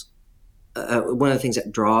appeals, one of the things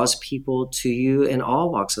that draws people to you in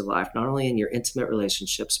all walks of life, not only in your intimate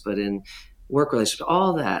relationships, but in work relationships,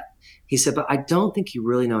 all that. He said, but I don't think you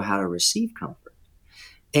really know how to receive comfort.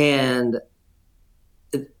 And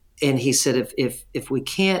he said, if we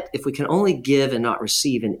can only give and not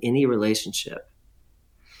receive in any relationship,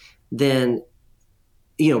 then,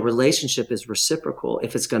 relationship is reciprocal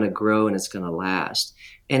if it's going to grow and it's going to last.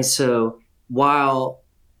 And so while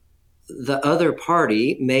the other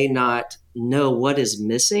party may not know what is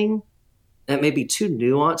missing, that may be too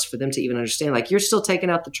nuanced for them to even understand. Like, you're still taking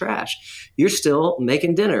out the trash. You're still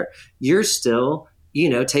making dinner. You're still,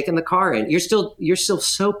 taking the car in. You're still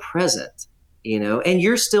so present, and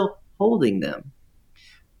you're still holding them.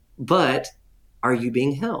 But are you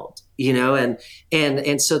being held? And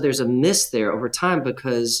so there's a miss there over time,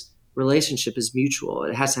 because relationship is mutual.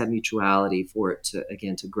 It has to have mutuality for it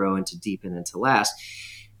to grow and to deepen and to last.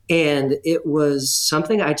 And it was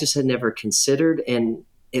something I just had never considered, and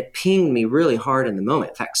it pinged me really hard in the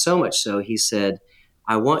moment. In fact, so much so, he said,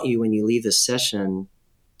 I want you, when you leave this session,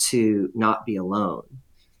 to not be alone.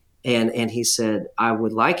 And he said, I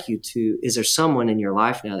would like you to, is there someone in your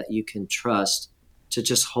life now that you can trust to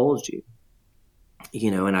just hold you?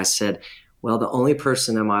 And I said, well, the only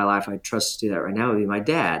person in my life I trust to do that right now would be my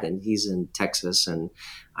dad. And he's in Texas and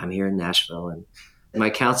I'm here in Nashville. And my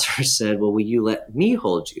counselor said, well, will you let me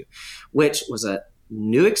hold you? Which was a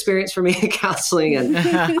new experience for me in counseling. And,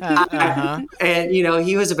 and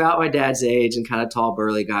he was about my dad's age and kind of tall,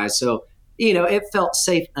 burly guy. So, it felt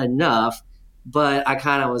safe enough, but I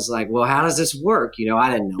kind of was like, well, how does this work? I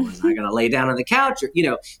didn't know, was I going to lay down on the couch?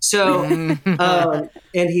 So, and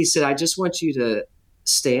he said, I just want you to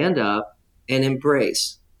stand up and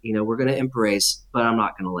embrace, we're going to embrace, but I'm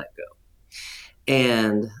not going to let go.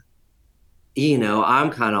 And, I'm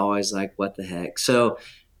kind of always like, what the heck? So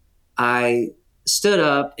I stood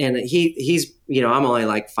up, and he's, I'm only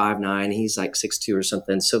like 5'9", he's like 6'2" or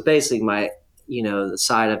something. So basically my, the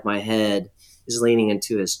side of my head is leaning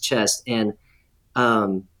into his chest. And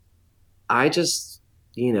I just,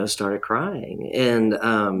 started crying.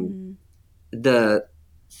 And the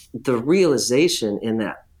realization in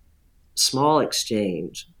that small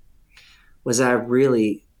exchange was I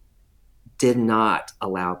really did not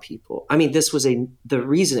allow people. I mean, this was the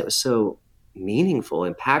reason it was so meaningful,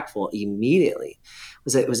 impactful immediately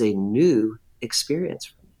was that it was a new experience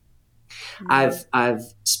for me. I've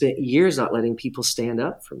spent years not letting people stand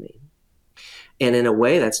up for me. And in a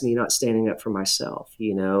way, that's me not standing up for myself,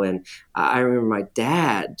 and I remember my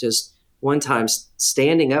dad just one time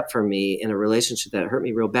standing up for me in a relationship that hurt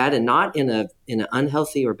me real bad, and not in an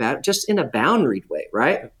unhealthy or bad, just in a boundaried way,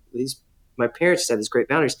 right? My parents had these great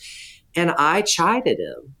boundaries. And I chided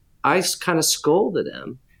him. I kind of scolded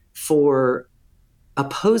him for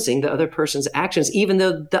opposing the other person's actions, even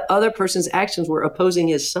though the other person's actions were opposing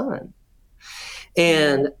his son.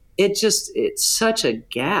 And it's such a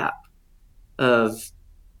gap of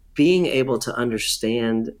being able to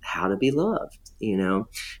understand how to be loved,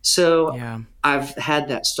 So I've had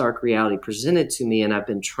that stark reality presented to me, and I've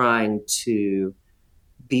been trying to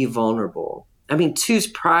be vulnerable. I mean, twos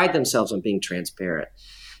pride themselves on being transparent.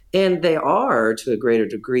 And they are to a greater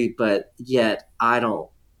degree, but yet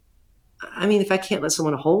if I can't let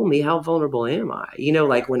someone hold me, how vulnerable am I?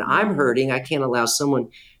 Like when I'm hurting, I can't allow someone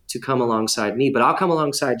to come alongside me, but I'll come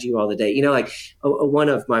alongside you all the day. One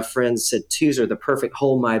of my friends said, twos are the perfect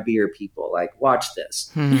hold my beer people. Like, watch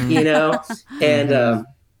this, And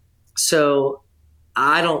so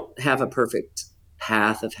I don't have a perfect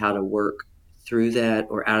path of how to work through that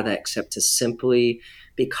or out of that, except to simply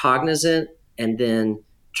be cognizant and then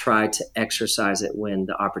try to exercise it when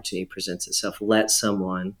the opportunity presents itself. Let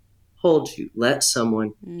someone hold you. Let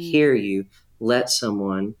someone hear you. Let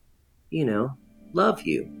someone, love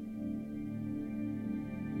you.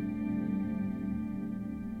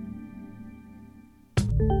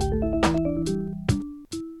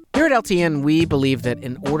 Here at LTN, we believe that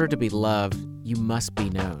in order to be loved, you must be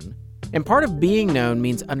known. And part of being known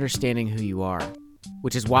means understanding who you are,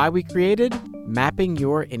 which is why we created Mapping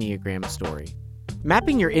Your Enneagram Story.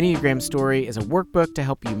 Mapping Your Enneagram Story is a workbook to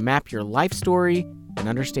help you map your life story and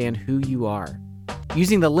understand who you are.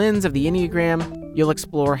 Using the lens of the Enneagram, you'll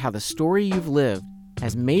explore how the story you've lived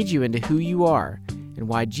has made you into who you are and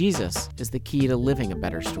why Jesus is the key to living a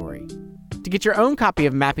better story. To get your own copy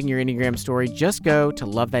of Mapping Your Enneagram Story, just go to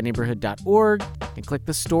lovethatneighborhood.org and click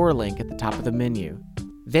the store link at the top of the menu.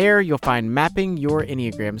 There, you'll find Mapping Your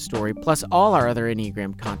Enneagram Story, plus all our other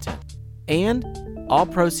Enneagram content. And all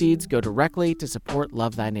proceeds go directly to support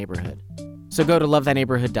Love Thy Neighborhood. So go to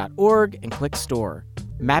lovethatneighborhood.org and click Store.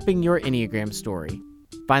 Mapping Your Enneagram Story.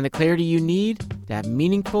 Find the clarity you need to have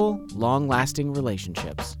meaningful, long-lasting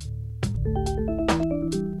relationships.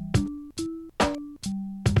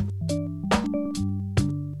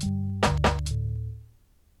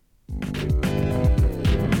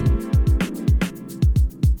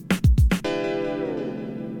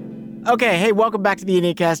 Okay, hey, welcome back to the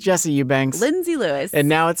Enneacast. Jesse Eubanks. Lindsey Lewis. And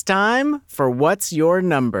now it's time for What's Your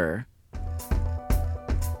Number?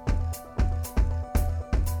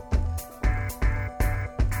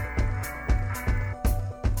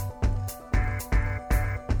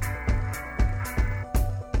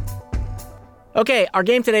 Okay, our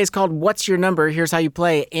game today is called What's Your Number? Here's how you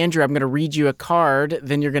play. Andrew, I'm going to read you a card.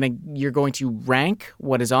 Then you're going to rank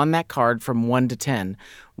what is on that card from 1 to 10.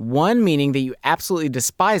 1 meaning that you absolutely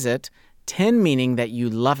despise it. 10 meaning that you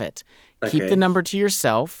love it. Okay. Keep the number to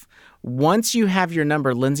yourself. Once you have your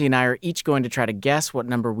number, Lindsey and I are each going to try to guess what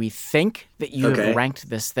number we think that you have ranked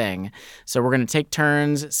this thing. So we're going to take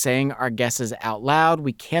turns saying our guesses out loud.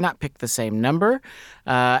 We cannot pick the same number.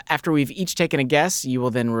 After we've each taken a guess, you will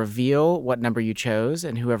then reveal what number you chose,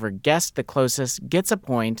 and whoever guessed the closest gets a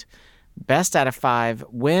point. Best out of 5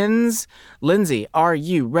 wins. Lindsey, are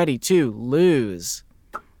you ready to lose?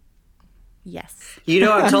 Yes.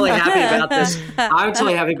 I'm totally happy about this. I'm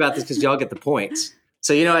totally happy about this because y'all get the points.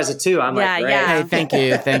 So, as a 2, I'm like, great.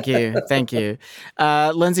 Hey, thank you.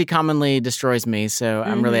 Lindsey commonly destroys me, so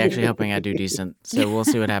I'm really actually hoping I do decent. So we'll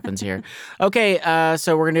see what happens here. Okay,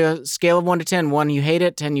 so we're going to do a scale of 1 to 10. 1, you hate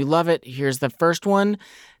it. 10, you love it. Here's the first one.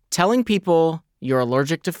 Telling people you're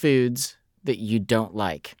allergic to foods that you don't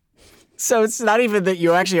like. So it's not even that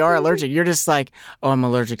you actually are allergic. You're just like, oh, I'm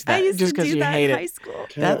allergic to that. I used just to do you that hate in it. high school.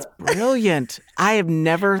 That's brilliant. I have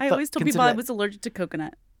never I always told people I was allergic to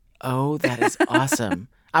coconut. Oh, that is awesome.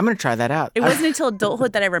 I'm going to try that out. It wasn't until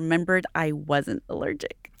adulthood that I remembered I wasn't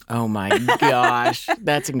allergic. Oh, my gosh.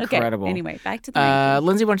 That's incredible. Okay, anyway, back to the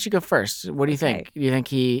Lindsey, why don't you go first? What do you think? Do you think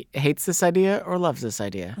he hates this idea or loves this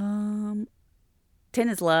idea? 10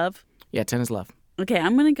 is love. Yeah, 10 is love. Okay,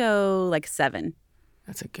 I'm going to go like 7.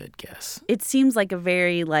 That's a good guess. It seems like a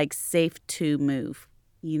very safe to move,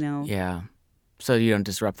 Yeah. So you don't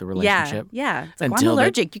disrupt the relationship? Yeah. It's like, I'm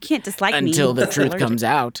allergic. You can't dislike me. Until the truth comes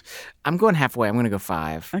out. I'm going halfway. I'm going to go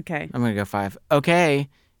 5. Okay. I'm going to go 5. Okay.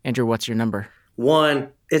 Andrew, what's your number? 1.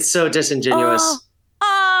 It's so disingenuous.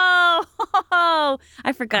 Oh,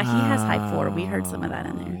 I forgot. He has high 4. We heard some of that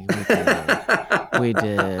in there. We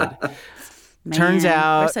did. Man, turns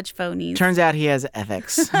out we're such phonies. Turns out he has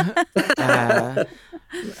ethics.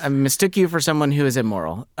 I mistook you for someone who is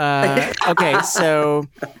immoral. Okay, so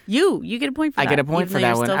you get a point for that. I get a point for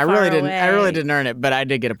that one. I really didn't earn it, but I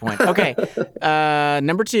did get a point. Okay,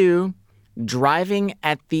 number 2, driving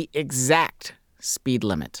at the exact speed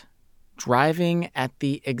limit. Driving at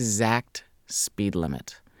the exact speed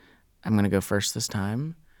limit. I'm going to go first this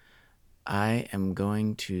time. I am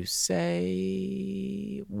going to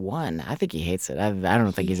say 1. I think he hates it. I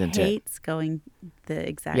don't think he's into it. He hates going the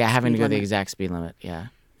exact Yeah, having speed to go limit. the exact speed limit. Yeah.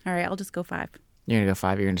 All right, I'll just go 5. You're going to go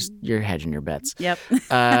 5. You're hedging your bets. Yep.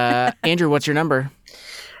 Andrew, what's your number?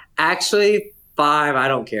 Actually, 5. I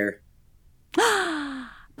don't care.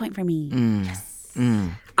 Point for me. Yes.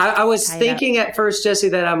 I was thinking at first, Jesse,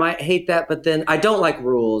 that I might hate that, but then I don't like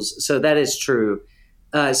rules. So that is true.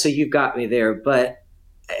 So you've got me there. But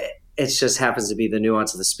it just happens to be the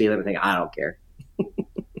nuance of the speed limit thing. I don't care.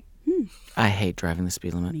 I hate driving the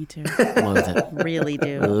speed limit. Me too. Loathe it. Really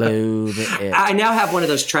do. Loathe it. I now have one of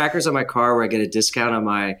those trackers on my car where I get a discount on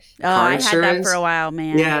my car insurance. I had that for a while,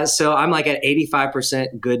 man. Yeah, so I'm like at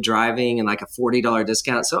 85% good driving and like a $40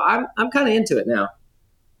 discount. So I'm kind of into it now.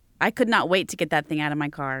 I could not wait to get that thing out of my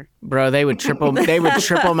car. Bro, they would triple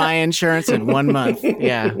my insurance in 1 month.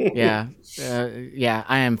 Yeah.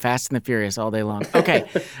 I am Fast and the Furious all day long. Okay.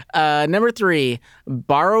 Number 3,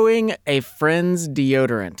 borrowing a friend's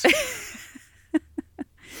deodorant.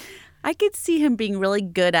 I could see him being really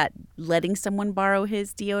good at letting someone borrow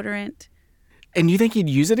his deodorant. And you think he'd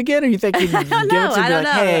use it again, or you think he'd give it to you like,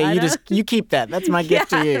 hey, you keep that. That's my gift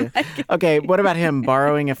to you. Okay, what about him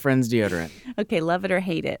borrowing a friend's deodorant? Okay, love it or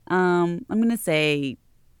hate it. I'm gonna say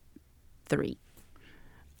 3.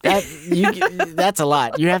 That's a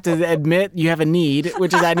lot. You have to admit you have a need,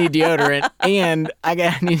 which is I need deodorant, and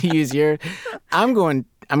I need to use your. I'm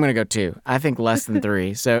gonna go 2. I think less than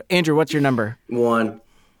 3. So Andrew, what's your number? 1.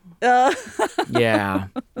 Yeah.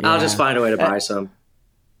 I'll just find a way to buy some.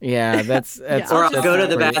 Yeah, that's Or I'll go to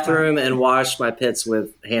the pretty bathroom and wash my pits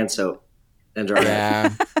with hand soap and dry.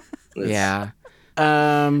 Yeah. Yeah.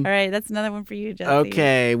 All right, that's another one for you, Jesse.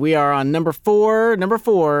 Okay, we are on number 4. Number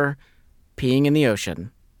 4, peeing in the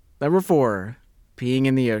ocean. Number 4, peeing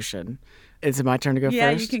in the ocean. Is it my turn to go first?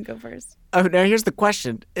 Yeah, you can go first. Oh, now here's the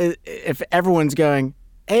question. If everyone's going,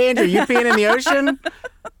 hey, Andrew, you peeing in the ocean?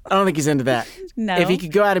 I don't think he's into that. No. If he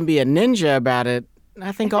could go out and be a ninja about it,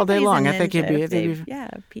 I think all day he's a long. I think he'd ninja be. if yeah,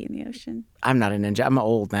 pee in the ocean. I'm not a ninja. I'm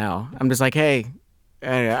old now. I'm just like, hey,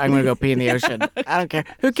 I'm going to go pee in the ocean. I don't care.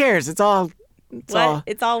 Who cares? It's all.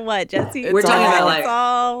 It's all what, Jesse? We're talking about it's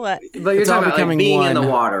all what? But you're It's all talking about becoming being in the one.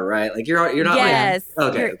 water, right? Like you're not. Yes,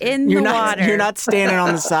 Like, you're okay. in You're the not. water. You're not standing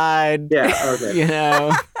on the side. Yeah. Okay. You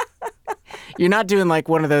know. You're not doing like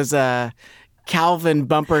one of those Calvin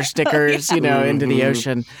bumper stickers, into the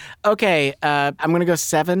ocean. Okay, I'm gonna go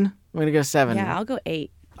 7. I'm gonna go 7. Yeah, I'll go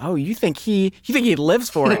 8. Oh, you think he lives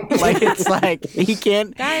for it? Like it's like he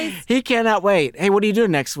can't. Guys. He cannot wait. Hey, what are you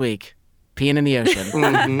doing next week? Peeing in the ocean.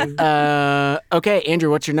 Okay, Andrew,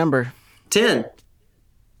 what's your number? 10.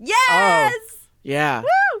 Yes. Yeah.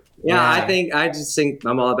 Yeah, I just think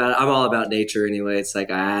I'm all about nature anyway. It's like,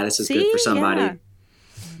 this is good for somebody. Yeah.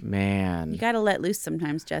 Man. You got to let loose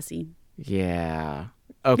sometimes, Jesse. Yeah.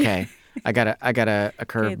 Okay. I got a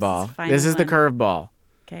curveball. final This is the one. curveball.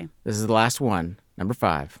 Okay. This is the last one. Number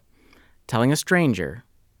 5. Telling a stranger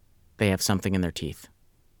they have something in their teeth.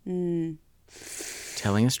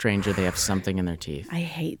 Telling a stranger they have something in their teeth. I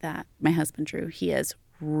hate that. My husband, Drew, he is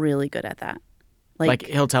really good at that. Like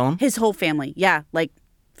he'll tell them? His whole family. Yeah. Like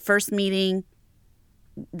first meeting,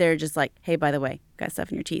 they're just like, hey, by the way, got stuff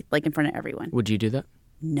in your teeth, like in front of everyone. Would you do that?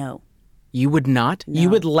 No. You would not? No. You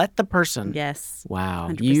would let the person? Yes. Wow.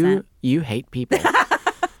 100%. You hate people.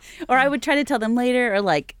 Or I would try to tell them later or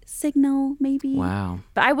like signal maybe. Wow.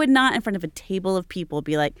 But I would not in front of a table of people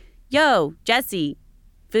be like, yo, Jesse,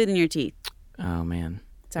 food in your teeth. Oh, man.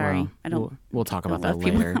 Sorry. Well, I don't. We'll talk about don't that love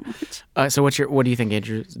people later. that much. So what do you think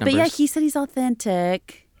Andrew's number But yeah, is? he said he's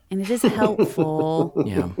authentic and it is helpful.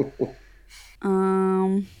 Yeah.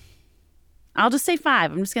 I'll just say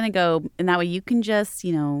 5. I'm just going to go. And that way you can just,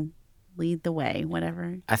 lead the way,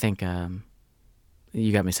 whatever. I think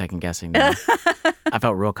you got me second guessing now. I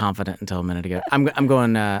felt real confident until a minute ago. I'm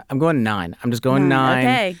going 9. I'm just going 9.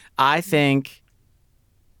 Okay. I think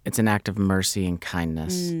it's an act of mercy and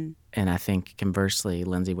kindness. And I think conversely,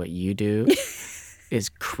 Lindsay, what you do is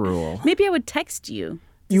cruel. Maybe I would text you.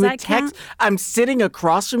 Does You would that text. count? I'm sitting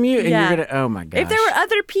across from you, and Yeah. you're gonna. Oh my gosh. If there were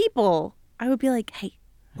other people, I would be like, hey,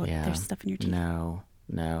 look, Yeah. there's stuff in your teeth. No.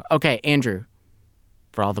 Okay, Andrew.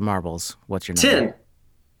 For all the marbles, what's your number? 10.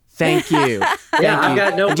 Thank you. Yeah, Thank I've you.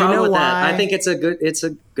 got no And do you problem know with why? that. I think it's a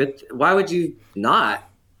good. Why would you not?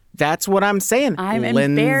 That's what I'm saying. I'm Lindsay.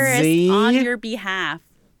 embarrassed on your behalf.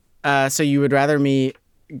 So you would rather me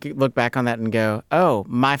look back on that and go, "Oh,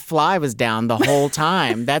 my fly was down the whole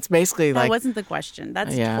time." That's basically That like, wasn't the question.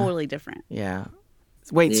 That's Yeah. totally different. yeah.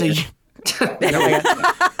 Wait, so Yeah. you?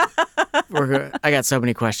 I got so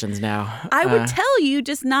many questions now. I would tell you,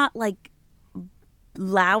 just not like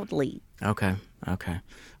loudly. Okay.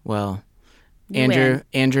 Well, You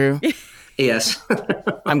Andrew, win. Yes.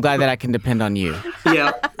 I'm glad that I can depend on you.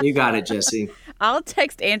 Yeah, you got it, Jesse. I'll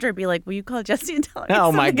text Andrew and be like, will you call Jesse and tell him?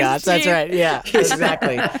 Oh my gosh, that's right. Yeah,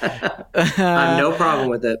 exactly. I have no problem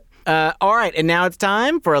with it. All right, and now it's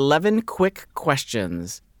time for 11 quick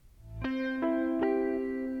questions.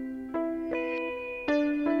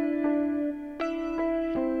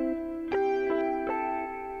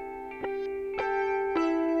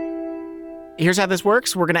 Here's how this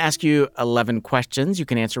works. We're going to ask you 11 questions. You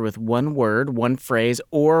can answer with one word, one phrase,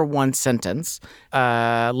 or one sentence.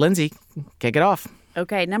 Lindsay, kick it off.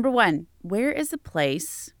 Okay, number 1. Where is a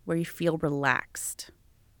place where you feel relaxed?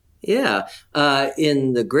 Yeah,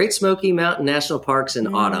 in the Great Smoky Mountain National Parks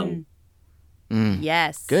in autumn.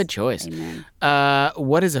 Yes. Good choice. Amen.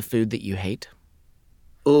 What is a food that you hate?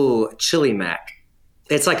 Oh, chili mac.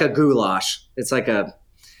 It's like a goulash. It's like a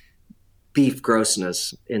beef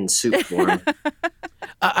grossness in soup form.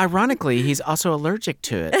 Ironically, he's also allergic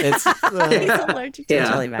to it. It's He's allergic to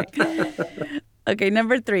Yeah. chili mac. Okay,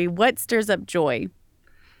 number 3. What stirs up joy?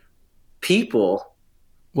 People.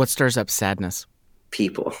 what stirs up sadness.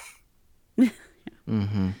 People.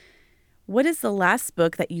 Mm-hmm. What is the last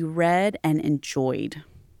book that you read and enjoyed?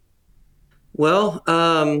 Well,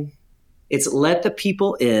 it's Let the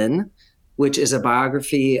People In, which is a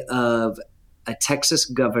biography of a Texas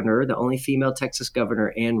governor, the only female Texas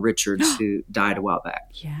governor, Ann Richards, who died a while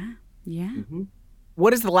back. Yeah. Yeah. Mm-hmm.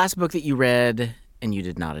 What is the last book that you read and you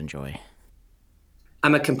did not enjoy?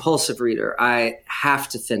 I'm a compulsive reader. I have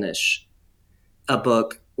to finish a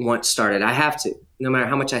book once started. I have to, no matter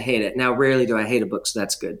how much I hate it. Now, rarely do I hate a book, so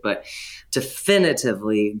that's good. But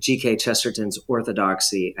definitively, G.K. Chesterton's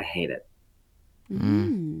Orthodoxy, I hate it.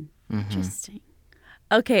 Interesting.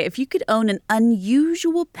 Okay, if you could own an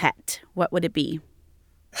unusual pet, what would it be?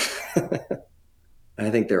 I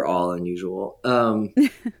think they're all unusual.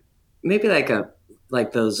 Maybe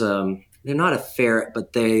like those. They're not a ferret,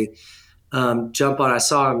 but they jump on. I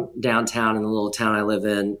saw them downtown in the little town I live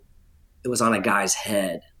in. It was on a guy's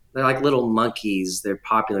head. They're like little monkeys. They're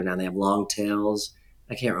popular now. They have long tails.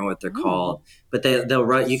 I can't remember what they're called, but they'll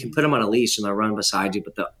run. You can put them on a leash and they'll run beside you,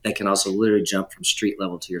 but they can also literally jump from street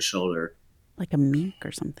level to your shoulder. Like a mink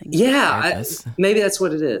or something. Yeah, maybe that's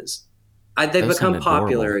what it is. They've become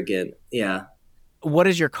popular again. Yeah. What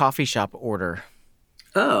is your coffee shop order?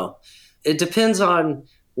 Oh, it depends on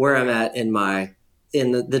where I'm at in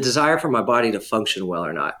the desire for my body to function well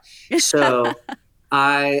or not. So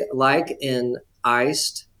I like an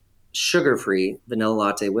iced, sugar-free vanilla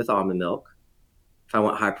latte with almond milk if I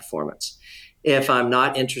want high performance. If I'm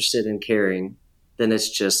not interested in caring, then it's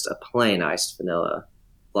just a plain iced vanilla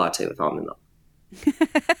latte with almond milk.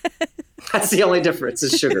 That's the only difference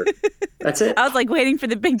is sugar. That's it. I was like waiting for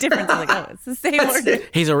the big difference. I'm like, oh, it's the same order.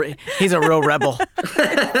 He's a real rebel.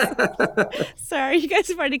 Sorry, you guys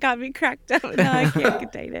have already got me cracked up. No, I can't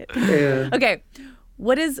contain it. Yeah. Okay,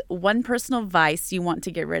 what is one personal vice you want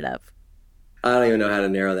to get rid of? I don't even know how to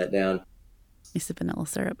narrow that down. It's the vanilla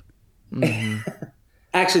syrup.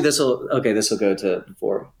 Actually, this will go to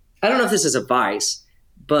before. I don't know if this is a vice,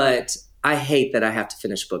 but I hate that I have to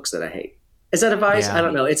finish books that I hate. Is that a vice? Yeah. I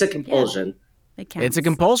don't know. It's a compulsion. Yeah, it counts. It's a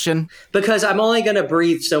compulsion. Because I'm only going to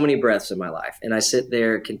breathe so many breaths in my life. And I sit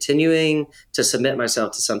there continuing to submit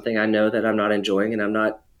myself to something I know that I'm not enjoying. And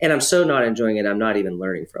I'm so not enjoying it, I'm not even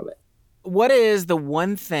learning from it. What is the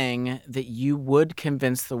one thing that you would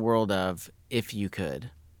convince the world of if you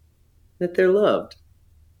could? That they're loved.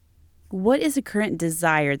 What is a current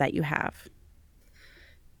desire that you have?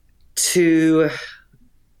 To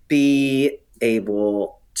be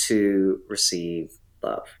able to receive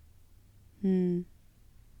love.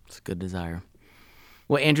 It's a good desire.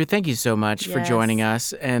 Well, Andrew, thank you so much for joining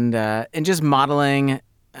us and just modeling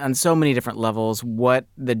on so many different levels what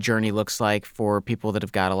the journey looks like for people that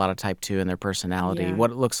have got a lot of type 2 in their personality, what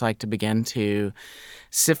it looks like to begin to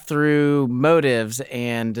sift through motives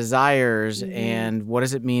and desires, and what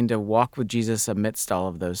does it mean to walk with Jesus amidst all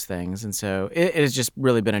of those things. And so it has just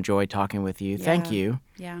really been a joy talking with you. Thank you.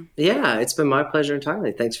 Yeah, it's been my pleasure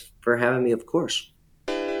entirely. Thanks for having me, of course.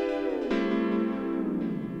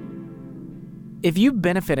 If you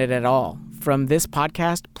benefited at all from this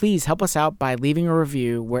podcast, please help us out by leaving a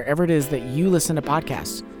review wherever it is that you listen to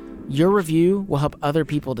podcasts. Your review will help other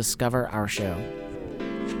people discover our show.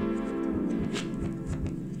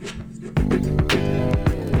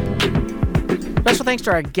 Special thanks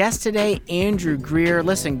to our guest today, Andrew Greer.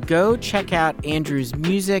 Listen, go check out Andrew's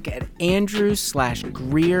music at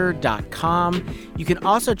andrew/greer.com. You can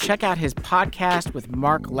also check out his podcast with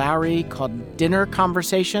Mark Lowry called Dinner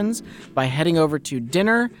Conversations by heading over to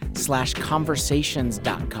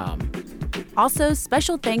dinner/conversations.com. Also,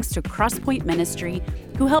 special thanks to Crosspoint Ministry,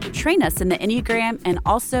 who helped train us in the Enneagram and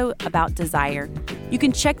also about desire. You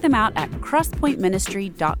can check them out at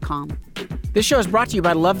crosspointministry.com. This show is brought to you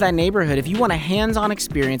by Love Thy Neighborhood. If you want a hands-on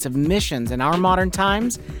experience of missions in our modern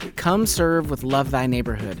times, come serve with Love Thy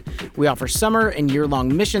Neighborhood. We offer summer and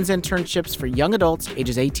year-long missions internships for young adults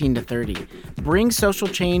ages 18 to 30. Bring social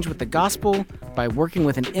change with the gospel by working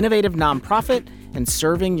with an innovative nonprofit and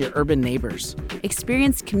serving your urban neighbors.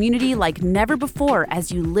 Experience community like never before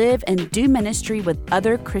as you live and do ministry with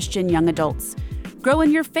other Christian young adults. Grow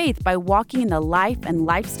in your faith by walking in the life and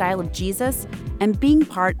lifestyle of Jesus and being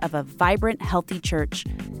part of a vibrant, healthy church.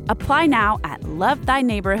 Apply now at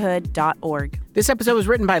lovethyneighborhood.org. This episode was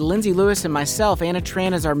written by Lindsey Lewis and myself. Anna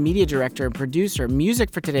Tran is our media director and producer.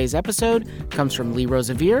 Music for today's episode comes from Lee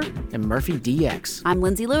Rosevere and Murphy DX. I'm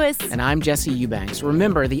Lindsey Lewis. And I'm Jesse Eubanks.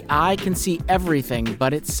 Remember, the eye can see everything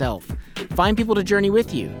but itself. Find people to journey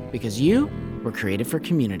with you because you were created for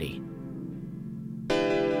community.